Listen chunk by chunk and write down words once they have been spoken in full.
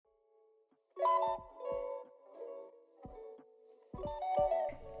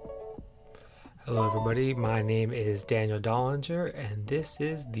Hello, everybody. My name is Daniel Dollinger, and this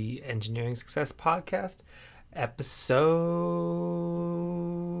is the Engineering Success Podcast, episode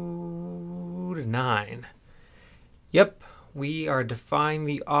 9. Yep, we are defying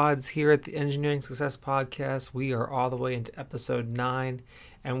the odds here at the Engineering Success Podcast. We are all the way into episode 9,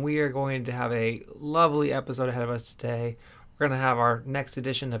 and we are going to have a lovely episode ahead of us today. We're going to have our next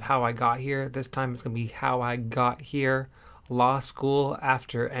edition of How I Got Here. This time it's going to be How I Got Here, Law School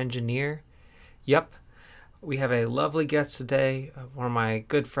After Engineer. Yep, we have a lovely guest today, one of my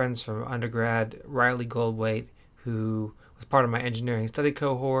good friends from undergrad, Rylie Goldwait, who was part of my engineering study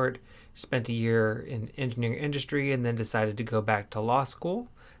cohort, spent a year in engineering industry, and then decided to go back to law school.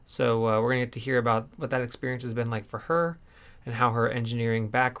 So we're going to get to hear about what that experience has been like for her and how her engineering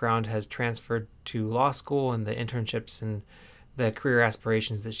background has transferred to law school and the internships and the career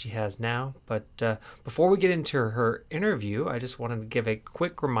aspirations that she has now. But before we get into her interview, I just wanted to give a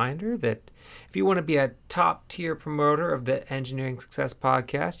quick reminder that if you want to be a top tier promoter of the Engineering Success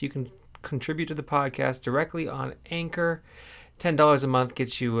Podcast, you can contribute to the podcast directly on Anchor. $10 a month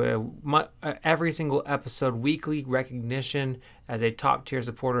gets you every single episode weekly recognition as a top tier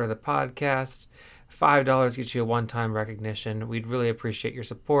supporter of the podcast. $5 gets you a one-time recognition. We'd really appreciate your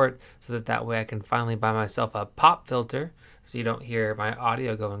support so that way I can finally buy myself a pop filter so you don't hear my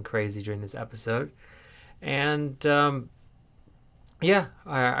audio going crazy during this episode. And I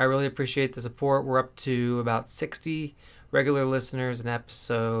really appreciate the support. We're up to about 60 regular listeners an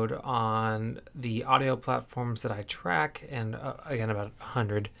episode on the audio platforms that I track, and again, about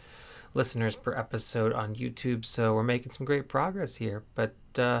 100 listeners per episode on YouTube. So we're making some great progress here. But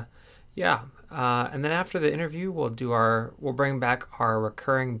and then after the interview, we'll bring back our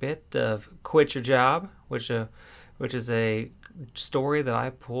recurring bit of Quit Your Job, which is a story that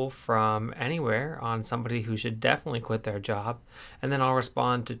I pull from anywhere on somebody who should definitely quit their job. And then I'll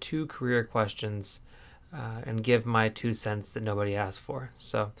respond to 2 career questions and give my 2 cents that nobody asked for.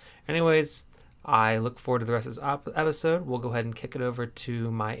 So anyways, I look forward to the rest of this episode. We'll go ahead and kick it over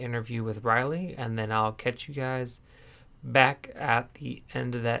to my interview with Rylie, and then I'll catch you guys back at the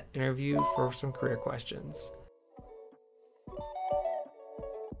end of that interview for some career questions.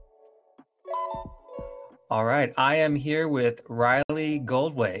 All right, I am here with Rylie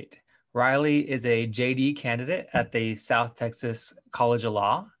Goldwait. Rylie is a JD candidate at the South Texas College of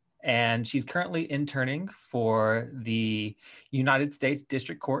Law, and she's currently interning for the United States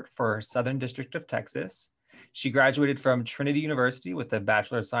District Court for Southern District of Texas. She graduated from Trinity University with a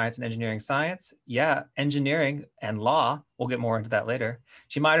Bachelor of Science in Engineering Science. Yeah, engineering and law. We'll get more into that later.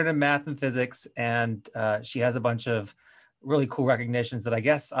 She minored in math and physics, and she has a bunch of really cool recognitions that I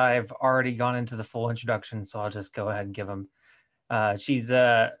guess I've already gone into the full introduction, so I'll just go ahead and give them. She's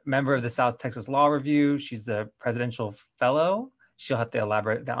a member of the South Texas Law Review. She's a presidential fellow. She'll have to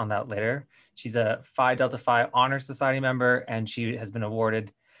elaborate on that later. She's a Phi Delta Phi Honor Society member, and she has been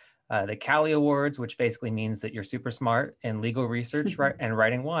awarded the Cali Awards, which basically means that you're super smart in legal research and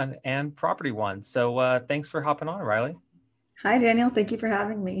writing 1 and property 1. So thanks for hopping on, Rylie. Hi, Daniel. Thank you for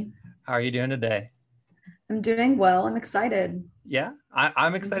having me. How are you doing today? I'm doing well. I'm excited. Yeah,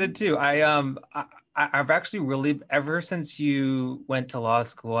 I'm excited too. I've actually really, ever since you went to law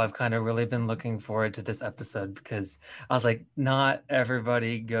school, I've kind of really been looking forward to this episode because I was like, not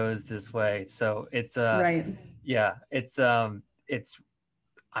everybody goes this way. So it's right. Yeah,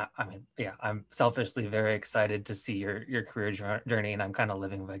 I'm selfishly very excited to see your career journey, and I'm kind of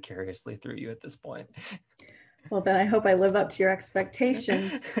living vicariously through you at this point. Well, then I hope I live up to your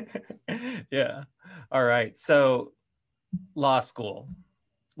expectations. Yeah. All right. So law school.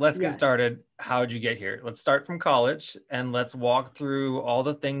 Let's get started. How'd you get here? Let's start from college and let's walk through all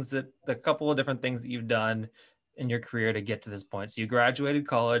the couple of different things that you've done in your career to get to this point. So you graduated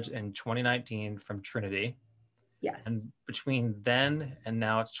college in 2019 from Trinity. Yes. And between then and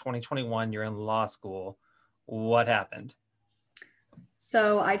now it's 2021, you're in law school. What happened?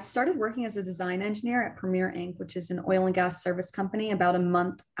 So I started working as a design engineer at Premier Inc., which is an oil and gas service company, about a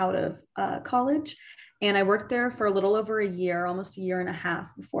month out of college. And I worked there for a little over a year, almost a year and a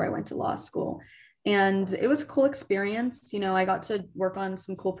half before I went to law school. And it was a cool experience. You know, I got to work on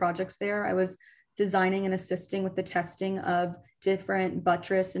some cool projects there. I was designing and assisting with the testing of different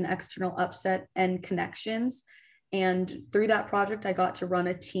buttress and external upset and connections. And through that project, I got to run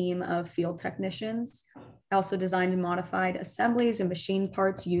a team of field technicians. I also designed and modified assemblies and machine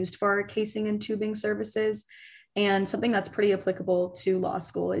parts used for our casing and tubing services. And something that's pretty applicable to law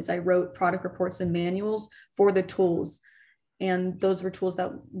school is I wrote product reports and manuals for the tools. And those were tools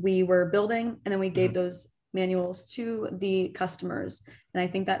that we were building. And then we gave those manuals to the customers. And I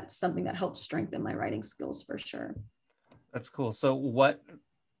think that's something that helped strengthen my writing skills for sure. That's cool. So what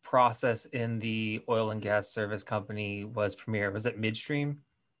process in the oil and gas service company was Premier? Was it midstream?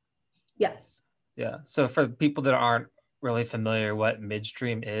 Yes. Yeah. So for people that aren't really familiar what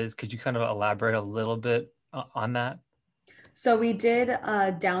midstream is, could you kind of elaborate a little bit on that? So we did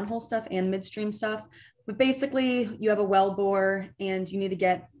downhole stuff and midstream stuff, but basically you have a well bore and you need to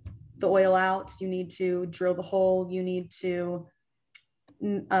get the oil out. You need to drill the hole. You need to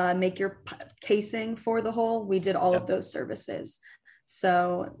make your casing for the hole. We did all Yeah. of those services.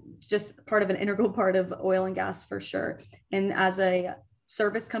 So just part of an integral part of oil and gas for sure. And as a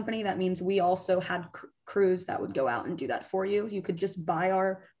service company, that means we also had crews that would go out and do that for you. You could just buy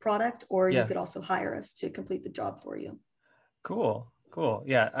our product, or you Yeah. could also hire us to complete the job for you. Cool. Cool.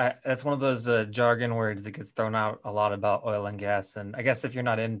 Yeah. That's one of those jargon words that gets thrown out a lot about oil and gas. And I guess if you're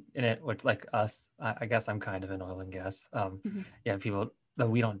not in it, which like us, I guess I'm kind of in oil and gas. Mm-hmm. Yeah, people,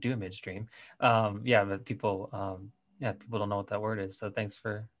 though we don't do midstream. Yeah, but people, yeah, people don't know what that word is. So thanks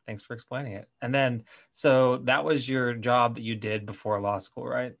for explaining it. And then, so that was your job that you did before law school,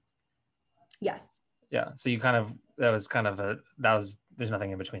 right? Yes. Yeah. So you kind of, there's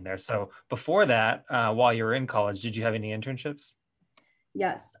nothing in between there. So before that, while you were in college, did you have any internships?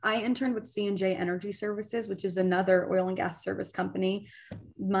 Yes, I interned with C&J Energy Services, which is another oil and gas service company.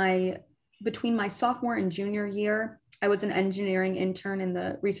 My Between my sophomore and junior year, I was an engineering intern in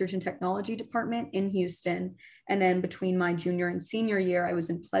the research and technology department in Houston. And then between my junior and senior year, I was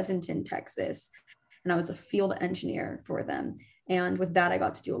in Pleasanton, Texas, and I was a field engineer for them. And with that, I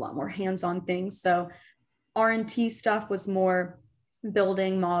got to do a lot more hands-on things. So R&T stuff was more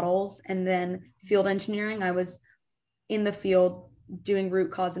building models, and then field engineering, I was in the field doing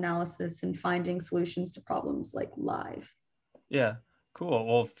root cause analysis and finding solutions to problems like live. Yeah, cool.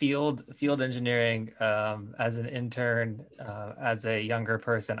 Well, field engineering, as an intern, as a younger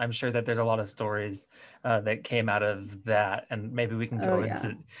person, I'm sure that there's a lot of stories that came out of that, and maybe we can Oh go yeah.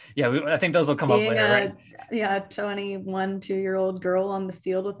 into. Yeah, I think those will come up Being later, right? a 21, 2-year old girl on the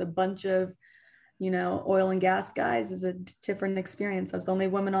field with a bunch of, oil and gas guys is a different experience. I was the only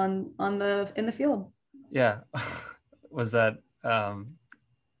woman on in the field. Yeah. Was that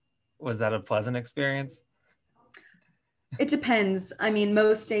was that a pleasant experience? It depends. I mean,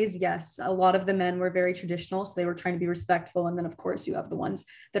 most days, yes. A lot of the men were very traditional, so they were trying to be respectful. And then, of course, you have the ones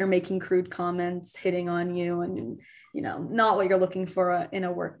that are making crude comments, hitting on you, and not what you're looking for in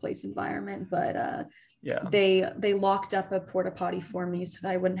a workplace environment. But Yeah. they locked up a porta potty for me so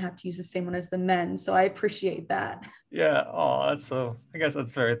that I wouldn't have to use the same one as the men. So I appreciate that. Yeah. Oh, that's so. I guess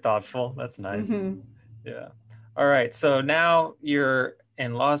that's very thoughtful. That's nice. Mm-hmm. Yeah. All right. So now you're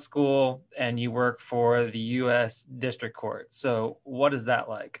in law school and you work for the U.S. District Court. So what is that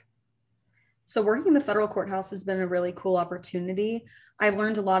like? So working in the federal courthouse has been a really cool opportunity. I've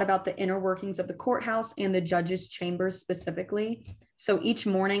learned a lot about the inner workings of the courthouse and the judges' chambers specifically. So each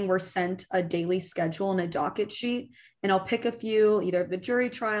morning we're sent a daily schedule and a docket sheet, and I'll pick a few, either the jury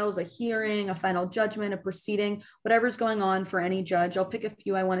trials, a hearing, a final judgment, a proceeding, whatever's going on for any judge. I'll pick a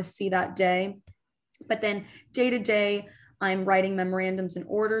few I want to see that day. But then day to day, I'm writing memorandums and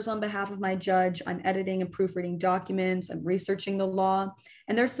orders on behalf of my judge. I'm editing and proofreading documents. I'm researching the law.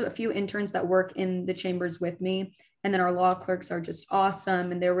 And there's a few interns that work in the chambers with me. And then our law clerks are just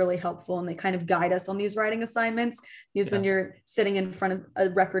awesome, and they're really helpful, and they kind of guide us on these writing assignments. Because Yeah. when you're sitting in front of a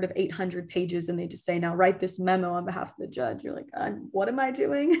record of 800 pages and they just say, now write this memo on behalf of the judge, you're like, what am I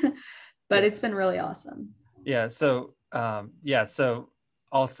doing? But Yeah. it's been really awesome. Yeah. So, yeah. So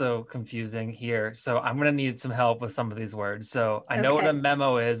also confusing here. So I'm going to need some help with some of these words. So I know what a Okay.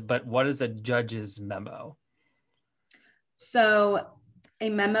 memo is, but what is a judge's memo? So a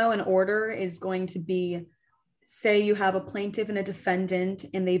memo and order is going to be, say you have a plaintiff and a defendant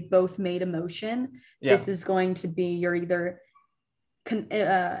and they've both made a motion. Yeah. This is going to be you're either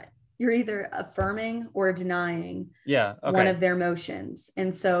affirming or denying Yeah. one Okay. of their motions.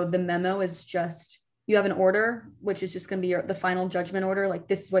 And so the memo is just, you have an order, which is just going to be the final judgment order, like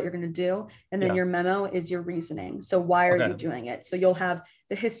this is what you're going to do. And then Yeah. your memo is your reasoning. So why are Okay. you doing it? So you'll have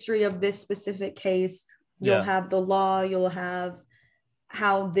the history of this specific case. You'll Yeah. have the law. You'll have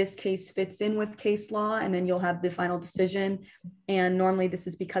how this case fits in with case law, and then you'll have the final decision. And normally this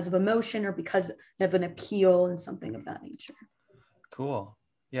is because of a motion or because of an appeal and something of that nature. Cool.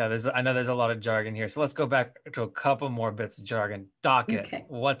 Yeah. I know there's a lot of jargon here. So let's go back to a couple more bits of jargon. Docket. Okay.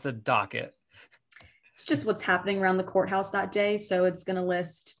 What's a docket? It's just what's happening around the courthouse that day. So it's going to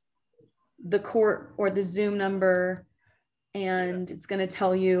list the court or the Zoom number, and it's going to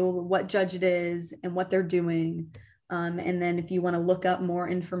tell you what judge it is and what they're doing. And then if you want to look up more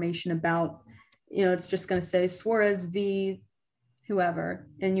information about, it's just going to say Suarez v. whoever,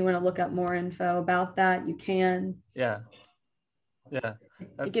 and you want to look up more info about that, you can. Yeah. Yeah.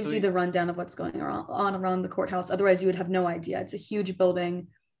 It That's gives you sweet. the rundown of what's going on around the courthouse. Otherwise, you would have no idea. It's a huge building.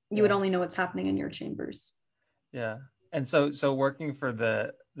 You would Yeah. only know what's happening in your chambers. Yeah. And so working for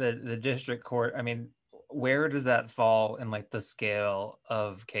the district court, I mean, where does that fall in like the scale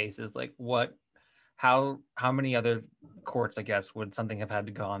of cases? Like how many other courts, I guess, would something have had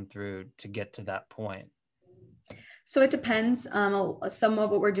to gone through to get to that point? So it depends. Some of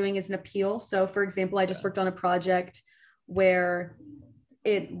what we're doing is an appeal. So, for example, I just Yeah. worked on a project where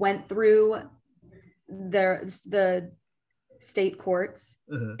it went through the state courts,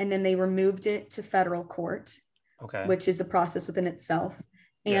 Mhm. and then they removed it to federal court, Okay. which is a process within itself.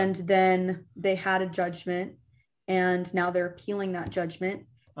 Yeah. And then they had a judgment, and now they're appealing that judgment.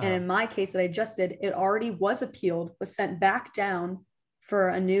 And Uh-huh. in my case that I just did, it already was appealed, was sent back down for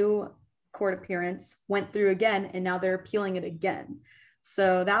a new court appearance, went through again, and now they're appealing it again.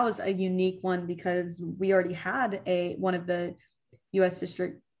 So that was a unique one because we already had a one of the US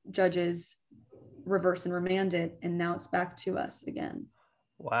district judges reverse and remand it, and now it's back to us again.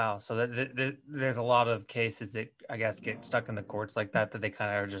 Wow. So there's a lot of cases that I guess get stuck in the courts like that they kind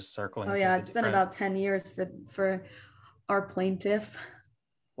of are just Oh circling through yeah, the it's been different. about 10 years for our plaintiff.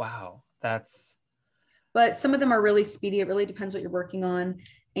 Wow. That's But some of them are really speedy. It really depends what you're working on.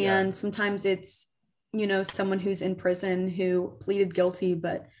 yeah. And sometimes it's, someone who's in prison who pleaded guilty,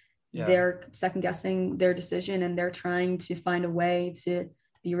 but Yeah. they're second guessing their decision and they're trying to find a way to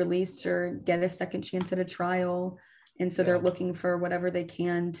be released or get a second chance at a trial. And so they're Yeah. looking for whatever they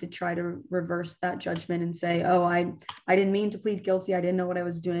can to try to reverse that judgment and say, oh, I didn't mean to plead guilty. I didn't know what I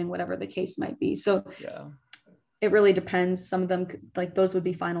was doing, whatever the case might be. So Yeah. it really depends. Some of them, like those would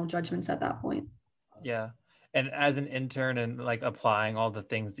be final judgments at that point. Yeah. And as an intern and like applying all the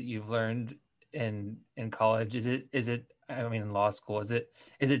things that you've learned in college, is it I mean in law school, is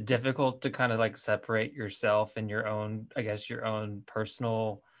it difficult to kind of like separate yourself and your own, I guess your own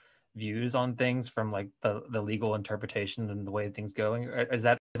personal views on things from like the legal interpretation and the way things going? Or has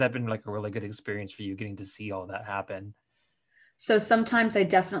that been like a really good experience for you getting to see all that happen? So sometimes I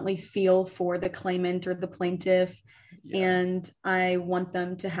definitely feel for the claimant or the plaintiff, Yeah. and I want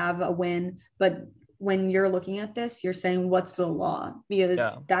them to have a win. But when you're looking at this, you're saying, what's the law? Because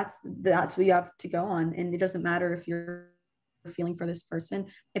Yeah. that's what you have to go on. And it doesn't matter if you're feeling for this person.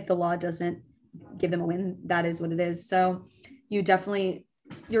 If the law doesn't give them a win, that is what it is. So you definitely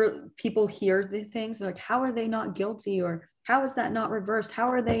your people hear the things like, how are they not guilty, or how is that not reversed, how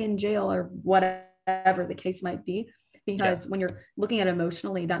are they in jail, or whatever the case might be, Yeah. because when you're looking at it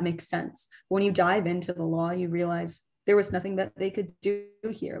emotionally, that makes sense. When you dive into the law, you realize there was nothing that they could do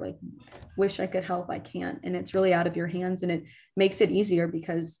here. Like, wish I could help, I can't. And it's really out of your hands. And it makes it easier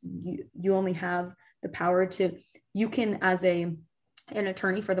because you only have the power to, you can, as an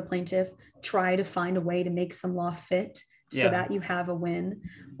attorney for the plaintiff, try to find a way to make some law fit so Yeah. that you have a win,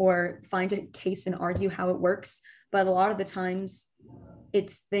 or find a case and argue how it works. But a lot of the times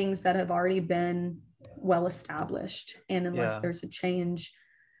it's things that have already been well established. And unless Yeah. there's a change,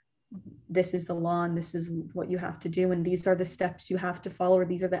 this is the law and this is what you have to do. And these are the steps you have to follow, or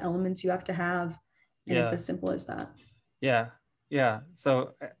these are the elements you have to have. And it's Yeah. as simple as that. Yeah. Yeah.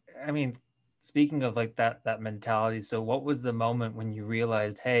 So I mean, speaking of like that mentality, so what was the moment when you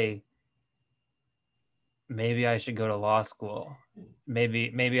realized, hey, maybe I should go to law school?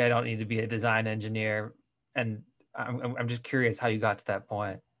 Maybe I don't need to be a design engineer. And I'm just curious how you got to that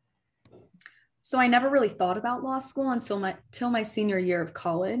point. So I never really thought about law school until my senior year of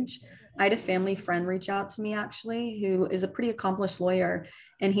college. I had a family friend reach out to me actually, who is a pretty accomplished lawyer,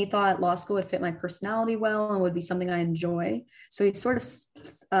 and he thought law school would fit my personality well and would be something I enjoy. So he sort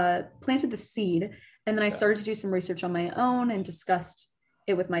of planted the seed, and then I Yeah. started to do some research on my own and discussed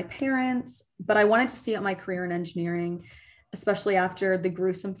it with my parents. But I wanted to see out my career in engineering, especially after the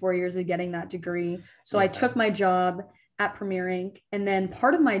gruesome 4 years of getting that degree. So I Yeah. took my job at Premier Inc. And then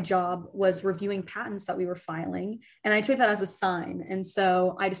part of my job was reviewing patents that we were filing. And I took that as a sign. And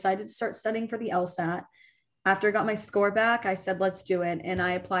so I decided to start studying for the LSAT. After I got my score back, I said, let's do it. And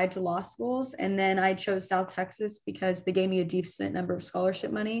I applied to law schools. And then I chose South Texas because they gave me a decent number of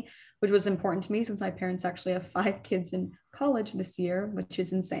scholarship money, which was important to me since my parents actually have 5 kids in college this year, which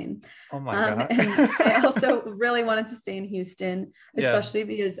is insane. Oh my God. And I also really wanted to stay in Houston, Yeah. especially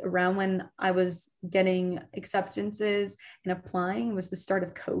because around when I was getting acceptances and applying was the start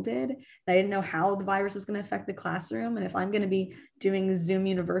of COVID. And I didn't know how the virus was going to affect the classroom. And if I'm going to be doing Zoom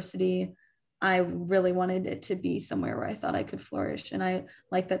university, I really wanted it to be somewhere where I thought I could flourish. And I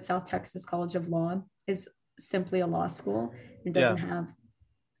like that South Texas College of Law is simply a law school. It doesn't Yeah. have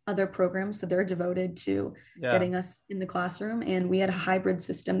other programs. So they're devoted to Yeah. getting us in the classroom. And we had a hybrid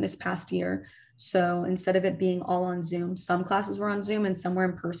system this past year. So instead of it being all on Zoom, some classes were on Zoom and some were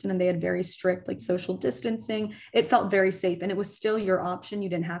in person, and they had very strict like social distancing. It felt very safe, and it was still your option. You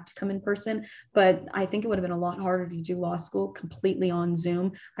didn't have to come in person, but I think it would have been a lot harder to do law school completely on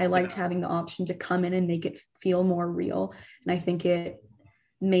Zoom. I liked Yeah. having the option to come in and make it feel more real. And I think it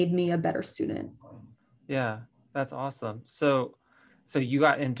made me a better student. Yeah, that's awesome. So you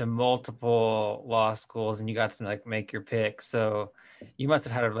got into multiple law schools and you got to like make your pick. So you must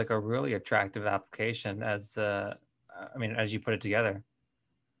have had like a really attractive application as I mean, as you put it together.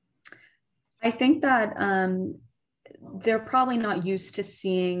 I think that they're probably not used to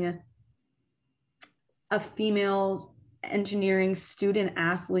seeing a female engineering student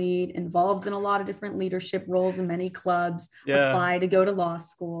athlete involved in a lot of different leadership roles in many clubs Yeah, apply to go to law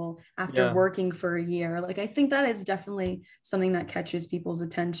school after yeah, working for a year. Like, I think that is definitely something that catches people's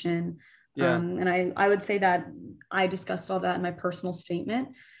attention. yeah, And I would say that I discussed all that in my personal statement.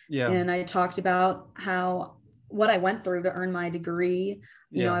 yeah, And I talked about how what I went through to earn my degree.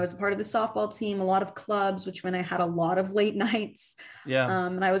 You know, yeah, I was a part of the softball team, a lot of clubs, which meant I had a lot of late nights. yeah,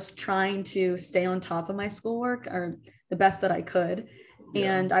 And I was trying to stay on top of my schoolwork or the best that I could.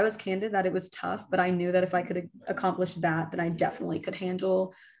 yeah. And I was candid that it was tough, but I knew that if I could accomplish that, then I definitely could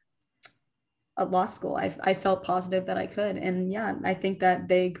handle a law school. I felt positive that I could. And yeah, I think that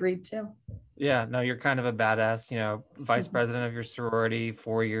they agreed too. Yeah, no, you're kind of a badass, you know, vice president of your sorority,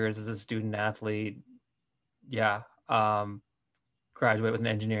 4 years as a student athlete. Yeah. Graduate with an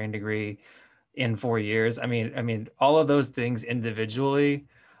engineering degree in 4 years. I mean, all of those things individually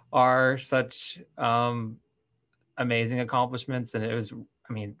are such amazing accomplishments, and it was,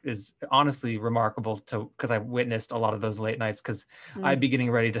 I mean, is honestly remarkable to because I witnessed a lot of those late nights because I'd Mm. be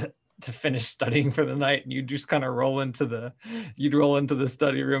getting ready to finish studying for the night, and you'd just kind of you'd roll into the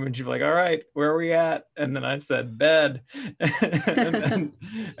study room, and you'd be like, "All right, where are we at?" And then I said, "Bed," and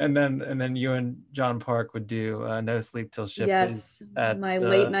then and then you and John Park would do No Sleep Till Shipley's Yes, at my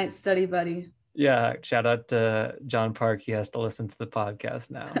late night study buddy. yeah, shout out to John Park. He has to listen to the podcast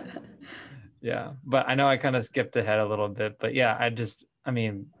now. Yeah, but I know I kind of skipped ahead a little bit, but yeah, I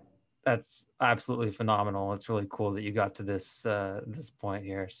mean, that's absolutely phenomenal. It's really cool that you got to this point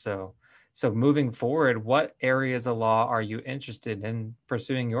here. So moving forward, what areas of law are you interested in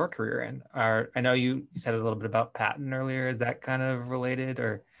pursuing your career in? I know you said a little bit about patent earlier. Is that kind of related,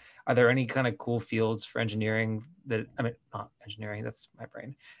 or are there any kind of cool fields for engineering that, I mean, not engineering, that's my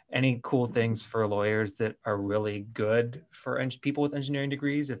brain. Any cool things for lawyers that are really good for people with engineering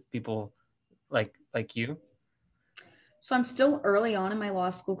degrees, if people like you? So I'm still early on in my law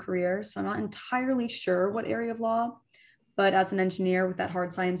school career, so I'm not entirely sure what area of law, but as an engineer with that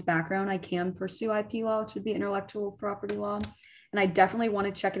hard science background, I can pursue IP law, which would be intellectual property law. And I definitely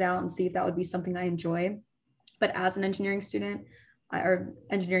want to check it out and see if that would be something I enjoy. But as an engineering student or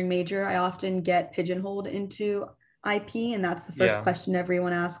engineering major, I often get pigeonholed into IP, and that's the first Yeah. question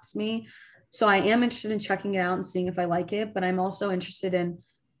everyone asks me. So I am interested in checking it out and seeing if I like it, but I'm also interested in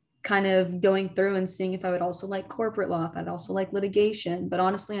kind of going through and seeing if I would also like corporate law, if I'd also like litigation. But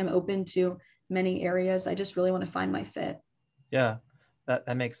honestly, I'm open to many areas. I just really want to find my fit. Yeah,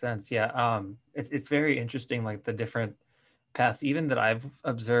 that makes sense. Yeah. It's very interesting, like the different paths, even that I've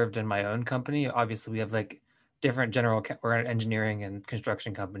observed in my own company. Obviously, we have like different we're an engineering and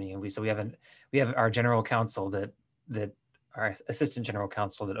construction company, and we have our general counsel that our assistant general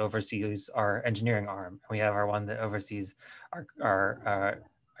counsel that oversees our engineering arm. And we have our one that oversees our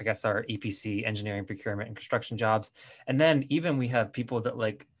I guess our EPC, engineering, procurement, and construction jobs. And then even we have people that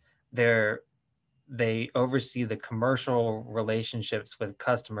like they're they oversee the commercial relationships with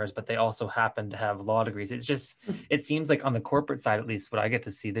customers, but they also happen to have law degrees. It seems like on the corporate side, at least what I get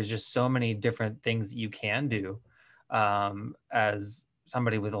to see, there's just so many different things that you can do as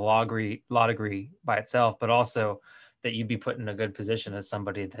somebody with a law degree by itself, but also that you'd be put in a good position as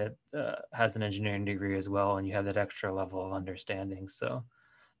somebody that has an engineering degree as well, and you have that extra level of understanding. So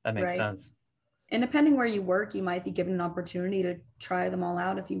that makes Right. sense. And depending where you work, you might be given an opportunity to try them all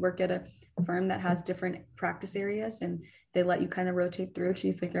out. If you work at a firm that has different practice areas and they let you kind of rotate through till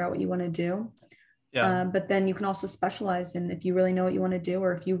you figure out what you want to do. Yeah. But then you can also specialize in if you really know what you want to do,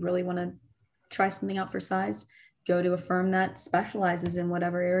 or if you really want to try something out for size, go to a firm that specializes in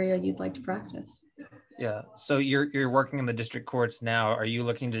whatever area you'd like to practice. Yeah. So you're working in the district courts now. Are you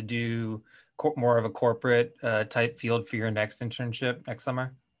looking to do more of a corporate type field for your next internship next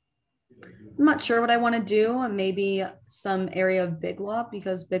summer? I'm not sure what I want to do. Maybe some area of big law,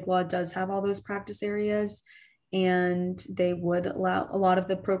 because big law does have all those practice areas. and they would allow, a lot of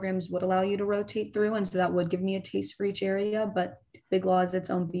the programs would allow you to rotate through. And so that would give me a taste for each area, but big law is its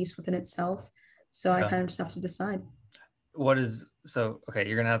own beast within itself. So I Yeah. kind of just have to decide. Okay,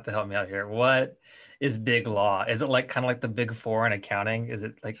 you're gonna have to help me out here. What is big law? Is it like kind of like the big four in accounting? Is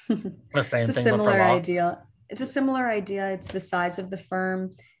it like the It's same a thing but for similar law? idea. It's a similar idea. It's the size of the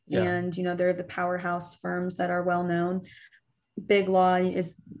firm, Yeah. and they're the powerhouse firms that are well known. Big law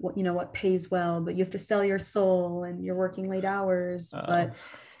is what what pays well, but you have to sell your soul and you're working late hours. Uh, But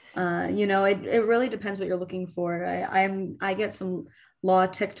it really depends what you're looking for. I get some law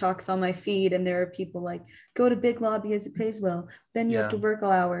TikToks on my feed, and there are people like, go to big law because it pays well, then you have yeah. to work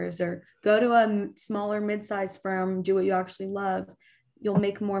all hours, or go to a smaller mid-sized firm, do what you actually love, you'll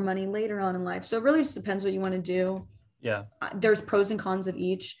make more money later on in life. So it really just depends what you want to do. Yeah. There's pros and cons of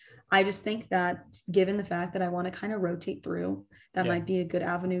each. I just think that, given the fact that I want to kind of rotate through, that Yeah. might be a good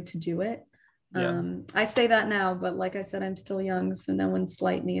avenue to do it. Yeah. I say that now, but like I said, I'm still young, so no one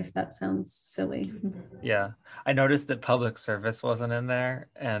slight me if that sounds silly. Yeah. I noticed that public service wasn't in there.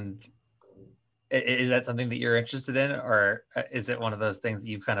 And is that something that you're interested in, or is it one of those things that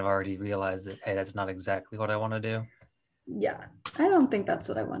you've kind of already realized that, hey, that's not exactly what I want to do? Yeah, I don't think that's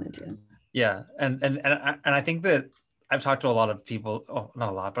what I want to do. Yeah. And I think that I've talked to a lot of people, oh, not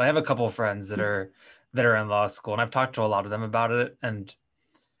a lot, but I have a couple of friends that are in law school, and I've talked to a lot of them about it. And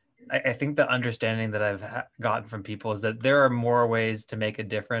I think the understanding that I've gotten from people is that there are more ways to make a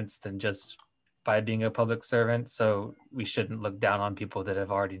difference than just by being a public servant. So we shouldn't look down on people that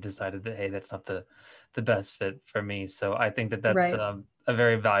have already decided that, hey, that's not the best fit for me. So I think that that's Right. a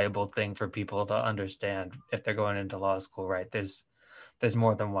very valuable thing for people to understand if they're going into law school, right? There's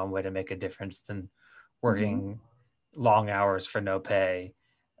more than one way to make a difference than Mm-hmm. working long hours for no pay,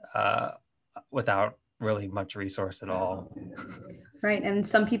 uh, without really much resource at all. Right. And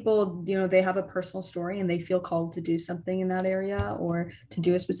some people, they have a personal story and they feel called to do something in that area, or to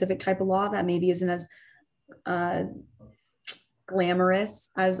do a specific type of law that maybe isn't as uh, glamorous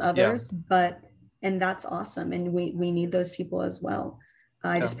as Yeah. others, but and that's awesome. And we need those people as well.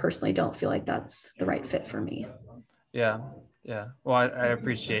 I Yeah. just personally don't feel like that's the right fit for me. Yeah. Yeah. Well, I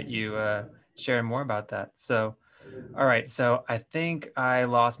appreciate you sharing more about that. So, all right. So I think I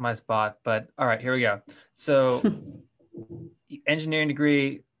lost my spot, but all right, here we go. So, engineering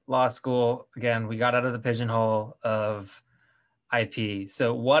degree, law school. Again, we got out of the pigeonhole of IP.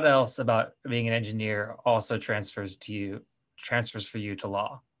 So, what else about being an engineer also transfers for you to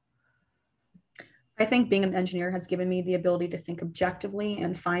law? I think being an engineer has given me the ability to think objectively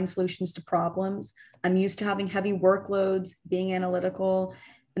and find solutions to problems. I'm used to having heavy workloads, being analytical,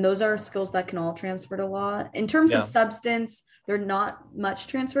 and those are skills that can all transfer to law. In terms of Yeah. substance, there are not much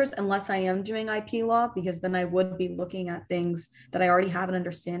transfers unless I am doing IP law, because then I would be looking at things that I already have an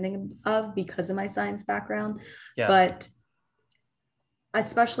understanding of because of my science background. Yeah. But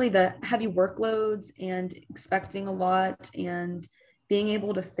especially the heavy workloads and expecting a lot and being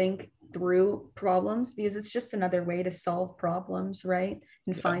able to think through problems, because it's just another way to solve problems, right?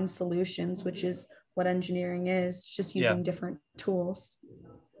 And Yeah. find solutions, which is what engineering is, just Yeah. using different tools.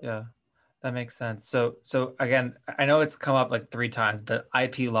 Yeah. That makes sense. So again, I know it's come up like three times, but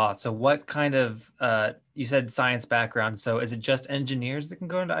IP law. So what kind of you said science background. So is it just engineers that can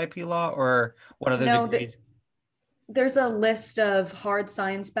go into IP law, or what other No, degrees? there's a list of hard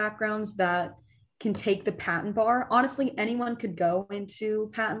science backgrounds that can take the patent bar. Honestly, anyone could go into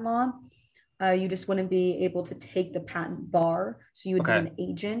patent law. You just wouldn't be able to take the patent bar. So you would be Okay. an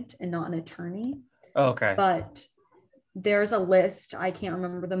agent and not an attorney. Oh, okay. But there's a list. I can't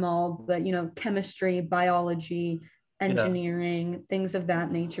remember them all, but chemistry, biology, Yeah. engineering, things of that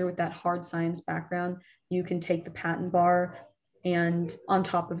nature with that hard science background, you can take the patent bar and on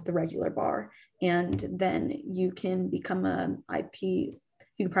top of the regular bar. And then you can become an IP,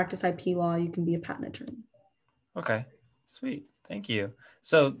 you can practice IP law, you can be a patent attorney. Okay. Sweet. Thank you.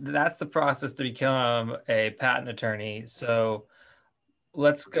 So that's the process to become a patent attorney. So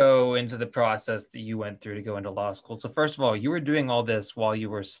let's go into the process that you went through to go into law school. So first of all, you were doing all this while you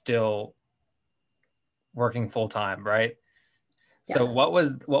were still working full time, right? So Yes.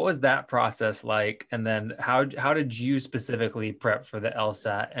 what was that process like? And then how did you specifically prep for the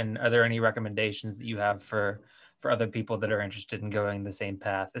LSAT? And are there any recommendations that you have for other people that are interested in going the same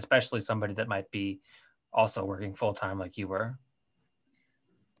path, especially somebody that might be also working full time like you were?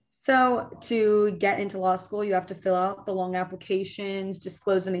 So, to get into law school, you have to fill out the long applications,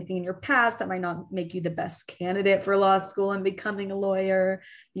 disclose anything in your past that might not make you the best candidate for law school and becoming a lawyer,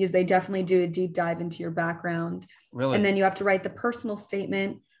 because they definitely do a deep dive into your background. And Really? then you have to write the personal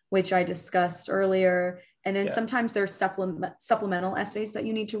statement, which I discussed earlier. And then Yeah. sometimes there's supplemental essays that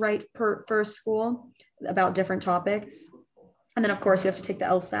you need to write for school about different topics. And then, of course, you have to take the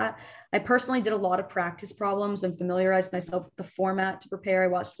LSAT. I personally did a lot of practice problems and familiarized myself with the format to prepare. I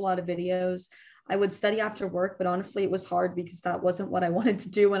watched a lot of videos. I would study after work, but honestly, it was hard because that wasn't what I wanted to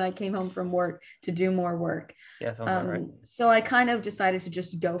do when I came home from work, to do more work. Yeah, sounds about right. So I kind of decided to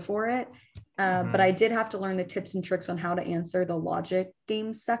just go for it. Mm-hmm. But I did have to learn the tips and tricks on how to answer the logic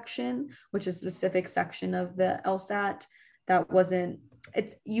games section, which is a specific section of the LSAT that wasn't,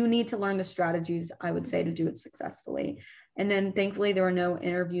 it's, you need to learn the strategies, I would say, to do it successfully. And then thankfully, there were no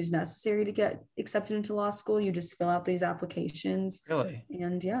interviews necessary to get accepted into law school. You just fill out these applications. Really?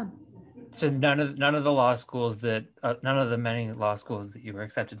 And yeah. So none of the law schools that none of the many law schools that you were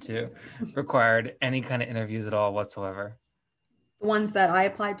accepted to required any kind of interviews at all whatsoever. The ones that I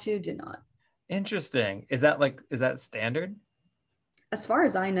applied to did not. Interesting. Is that standard? As far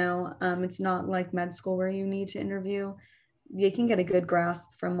as I know, it's not like med school where you need to interview. You can get a good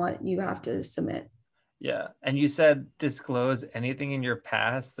grasp from what you have to submit. Yeah. And you said disclose anything in your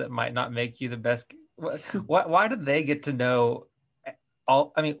past that might not make you the best. Why do they get to know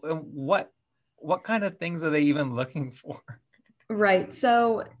all? I mean, what kind of things are they even looking for? Right.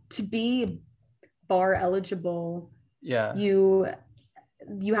 So to be bar eligible, Yeah. you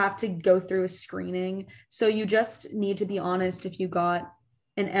have to go through a screening. So you just need to be honest if you got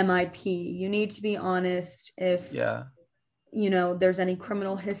an MIP. You need to be honest if Yeah. there's any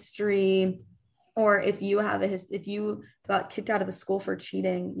criminal history, or if you have if you got kicked out of a school for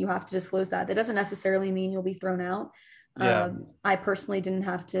cheating, you have to disclose that. That doesn't necessarily mean you'll be thrown out. Yeah. I personally didn't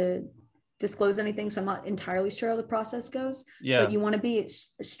have to disclose anything, so I'm not entirely sure how the process goes. Yeah. But you want to be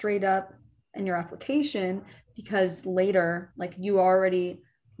straight up in your application, because later, like you already,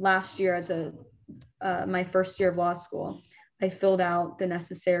 last year as my first year of law school, I filled out the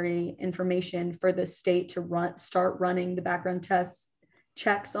necessary information for the state to start running the background tests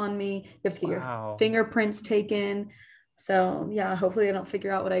checks on me. You have to get your fingerprints taken. So yeah, hopefully they don't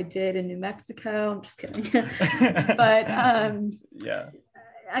figure out what I did in New Mexico. I'm just kidding. But yeah,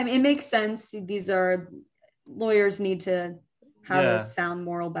 I mean, it makes sense. These are lawyers need to have a sound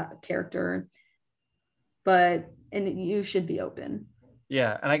moral character, and you should be open.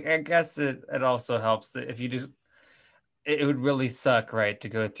 Yeah, and I guess it also helps that if you do, it would really suck, right, to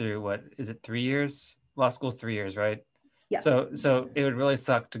go through, what is it, 3 years? Law school's 3 years, right? Yes. So it would really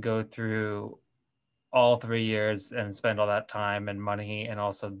suck to go through all 3 years and spend all that time and money, and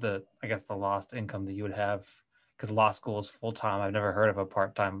also the lost income that you would have, because law school is full time. I've never heard of a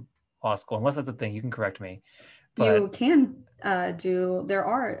part-time law school, unless that's a thing. You can correct me. But you can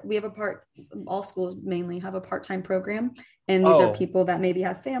we have all schools mainly have a part-time program, and these are people that maybe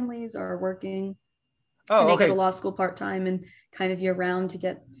have families or are working, and they go to law school part-time and kind of year-round to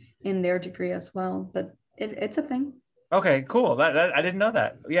get in their degree as well. But it's a thing. Okay, cool. That I didn't know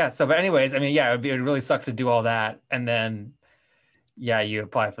that. Yeah. So, but anyways, I mean, yeah, it would really suck to do all that, and then, yeah, you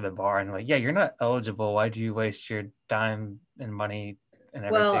apply for the bar, and like, yeah, you're not eligible. Why'd you waste your time and money and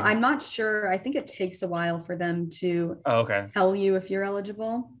everything? Well, I'm not sure. I think it takes a while for them to tell you if you're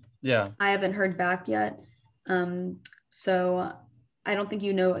eligible. Yeah. I haven't heard back yet. So I don't think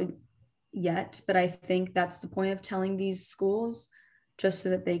yet, but I think that's the point of telling these schools, just so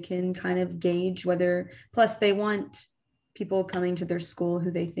that they can kind of gauge whether, plus they want people coming to their school who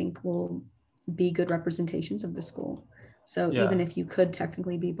they think will be good representations of the school. So even if you could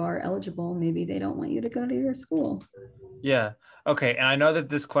technically be bar eligible, maybe they don't want you to go to your school. Yeah. Okay. And I know that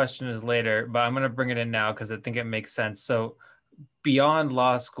this question is later, but I'm going to bring it in now because I think it makes sense. So beyond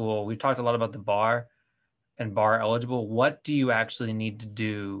law school, we've talked a lot about the bar and bar eligible. What do you actually need to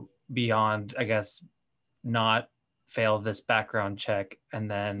do beyond, I guess, not fail this background check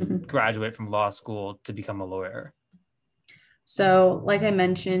and then graduate from law school to become a lawyer? So, like I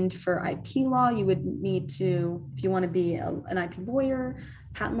mentioned, for IP law, you would need to, if you want to be an IP lawyer,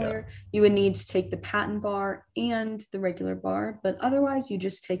 patent lawyer, you would need to take the patent bar and the regular bar. But otherwise, you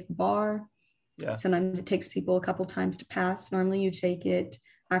just take the bar. Yeah. Sometimes it takes people a couple times to pass. Normally, you take it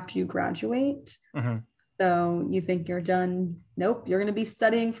after you graduate. So you think you're done. Nope, you're going to be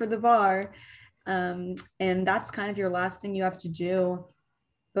studying for the bar. And that's kind of your last thing you have to do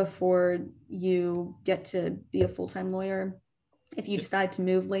before you get to be a full-time lawyer. If you decide to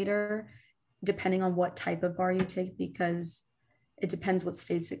move later, depending on what type of bar you take, because it depends what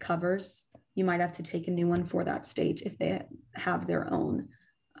states it covers, you might have to take a new one for that state if they have their own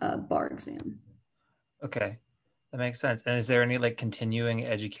bar exam. Okay, that makes sense. And is there any like continuing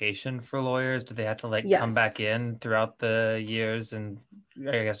education for lawyers? Do they have to like come back in throughout the years and,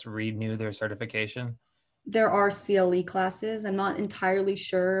 I guess, renew their certification? There are CLE classes. I'm not entirely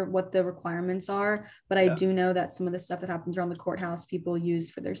sure what the requirements are, but I Yeah. do know that some of the stuff that happens around the courthouse people use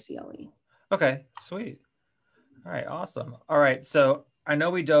for their CLE. Okay, sweet. All right, awesome. All right, so I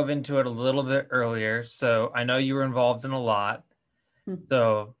know we dove into it a little bit earlier, so I know you were involved in a lot. Hmm.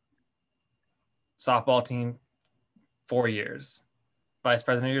 So, softball team, 4 years, vice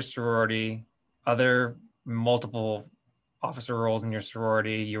president of your sorority, other multiple officer roles in your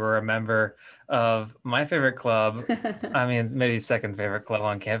sorority. You were a member of my favorite club. I mean, maybe second favorite club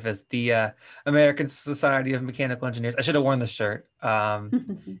on campus, the American Society of Mechanical Engineers. I should have worn the shirt.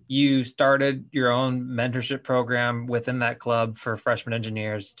 You started your own mentorship program within that club for freshman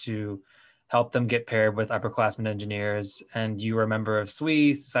engineers to help them get paired with upperclassmen engineers. And you were a member of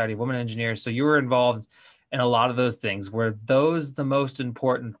SWE, Society of Women Engineers. So you were involved in a lot of those things. Were those the most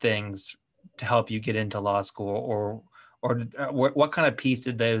important things to help you get into law school, or what kind of piece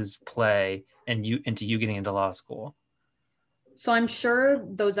did those play into you getting into law school? So I'm sure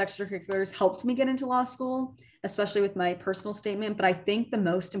those extracurriculars helped me get into law school, especially with my personal statement. But I think the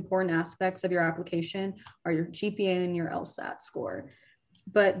most important aspects of your application are your GPA and your LSAT score.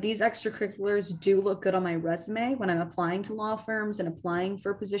 But these extracurriculars do look good on my resume when I'm applying to law firms and applying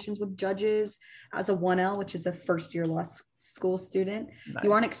for positions with judges as a 1L, which is a first year law school student.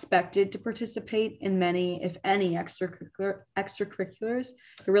 You aren't Nice. expected to participate in many, if any, extracurriculars.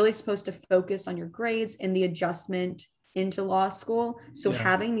 You're really supposed to focus on your grades and the adjustment into law school. So Yeah.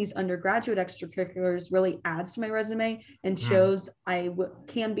 having these undergraduate extracurriculars really adds to my resume and Mm. shows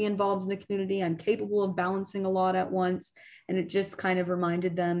can be involved in the community. I'm capable of balancing a lot at once. And it just kind of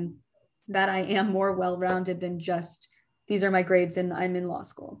reminded them that I am more well-rounded than just these are my grades and I'm in law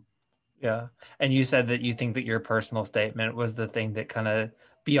school. Yeah. And you said that you think that your personal statement was the thing that kind of,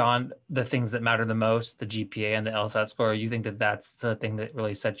 beyond the things that matter the most, the GPA and the LSAT score, you think that that's the thing that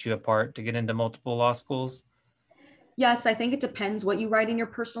really sets you apart to get into multiple law schools? Yes, I think it depends what you write in your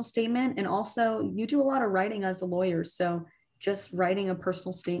personal statement. And also, you do a lot of writing as a lawyer. So just writing a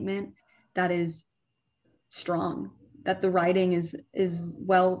personal statement that is strong, that the writing is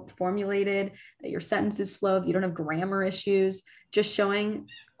well formulated, that your sentences flow, that you don't have grammar issues, just showing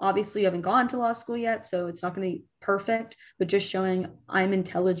obviously you haven't gone to law school yet, so it's not going to be perfect, but just showing I'm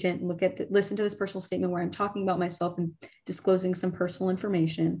intelligent, listen to this personal statement where I'm talking about myself and disclosing some personal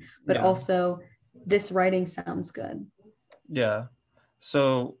information, but Yeah. also this writing sounds good. Yeah.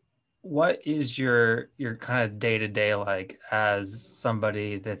 So what is your kind of day to day like as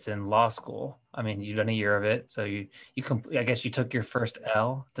somebody that's in law school? I mean, you've done a year of it, so I guess you took your first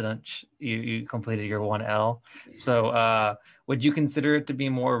L, didn't you completed your 1L. So would you consider it to be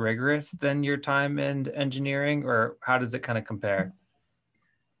more rigorous than your time in engineering, or how does it kind of compare?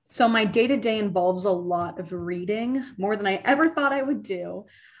 So my day to day involves a lot of reading, more than I ever thought I would do.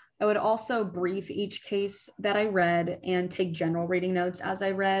 I would also brief each case that I read and take general reading notes as I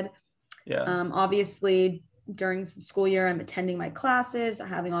read. Yeah. Obviously, during school year, I'm attending my classes,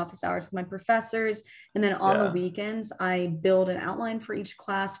 having office hours with my professors. And then on the Yeah. weekends, I build an outline for each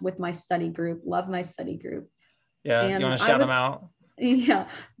class with my study group. Love my study group. Yeah. You And want to I shout would, them out? yeah,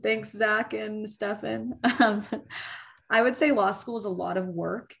 thanks, Zach and Stefan. I would say law school is a lot of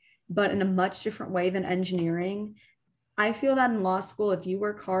work, but in a much different way than engineering. I feel that in law school, if you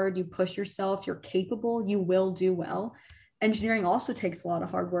work hard, you push yourself, you're capable, you will do well. Engineering also takes a lot of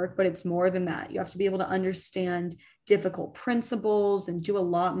hard work, but it's more than that. You have to be able to understand difficult principles and do a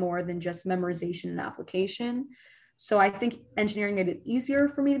lot more than just memorization and application. So I think engineering made it easier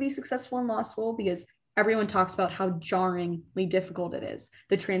for me to be successful in law school because everyone talks about how jarringly difficult it is,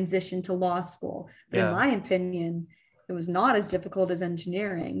 the transition to law school. But in Yeah. my opinion, it was not as difficult as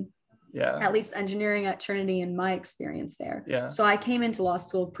engineering, Yeah. at least engineering at Trinity in my experience there. Yeah. So I came into law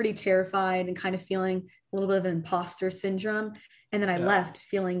school pretty terrified and kind of feeling a little bit of an imposter syndrome. And then I Yeah. left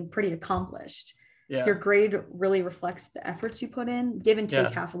feeling pretty accomplished. Your Yeah. grade really reflects the efforts you put in. Give and take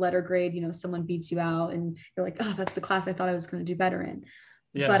Yeah. half a letter grade, someone beats you out and you're like, oh, that's the class I thought I was going to do better in.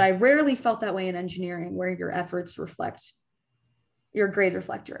 But Yeah. I rarely felt that way in engineering where your grades reflect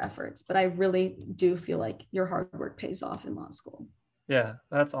your efforts. But I really do feel like your hard work pays off in law school. Yeah,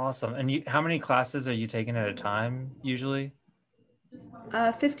 that's awesome. And how many classes are you taking at a time usually?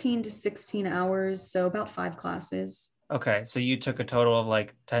 15 to 16 hours, so about 5 classes. Okay, so you took a total of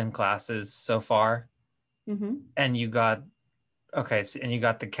like 10 classes so far, Mm-hmm. and you got okay, so, and you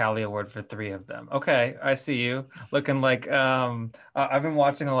got the Cali Award for three of them. Okay, I see you looking like I've been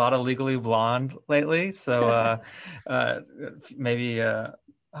watching a lot of Legally Blonde lately, so uh maybe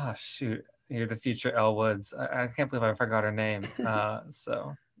oh shoot, you're the future Elle Woods. I can't believe I forgot her name.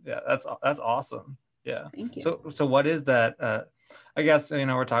 So yeah, that's awesome. Yeah. Thank you. So what is that? I guess,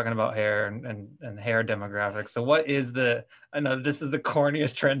 we're talking about hair and hair demographics. So what is I know this is the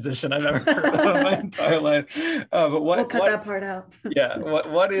corniest transition I've ever heard of in my entire life. But We'll cut that part out. yeah,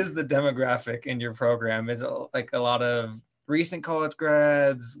 what is the demographic in your program? Is it like a lot of recent college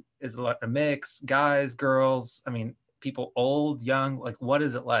grads? Is it a lot of mix, guys, girls? I mean, people old, young, like what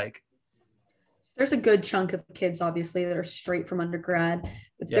is it like? There's a good chunk of kids, obviously, that are straight from undergrad,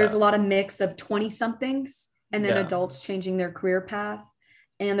 but there's Yeah, a lot of mix of 20 somethings and then yeah, adults changing their career path.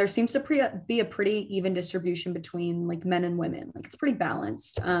 And there seems to be a pretty even distribution between like men and women. Like it's pretty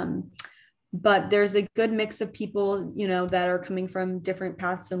balanced. But there's a good mix of people, that are coming from different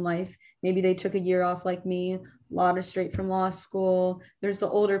paths in life. Maybe they took a year off like me, a lot of straight from law school. There's the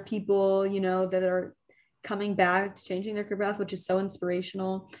older people, that are coming back, changing their career path, which is so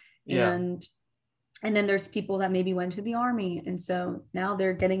inspirational. yeah, And then there's people that maybe went to the army. And so now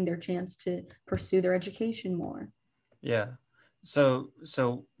they're getting their chance to pursue their education more. yeah. So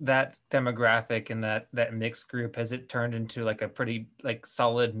that demographic and that mixed group, has it turned into like a pretty like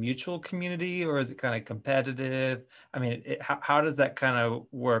solid mutual community, or is it kind of competitive? I mean, how does that kind of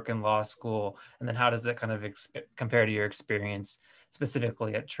work in law school, and then how does that kind of compare to your experience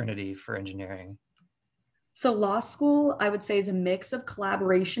specifically at Trinity for engineering? So, law school, I would say, is a mix of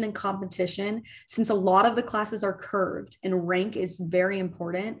collaboration and competition. Since a lot of the classes are curved and rank is very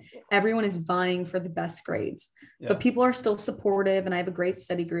important, everyone is vying for the best grades. Yeah, But people are still supportive, and I have a great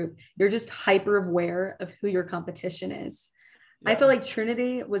study group. You're just hyper aware of who your competition is. I yeah, feel like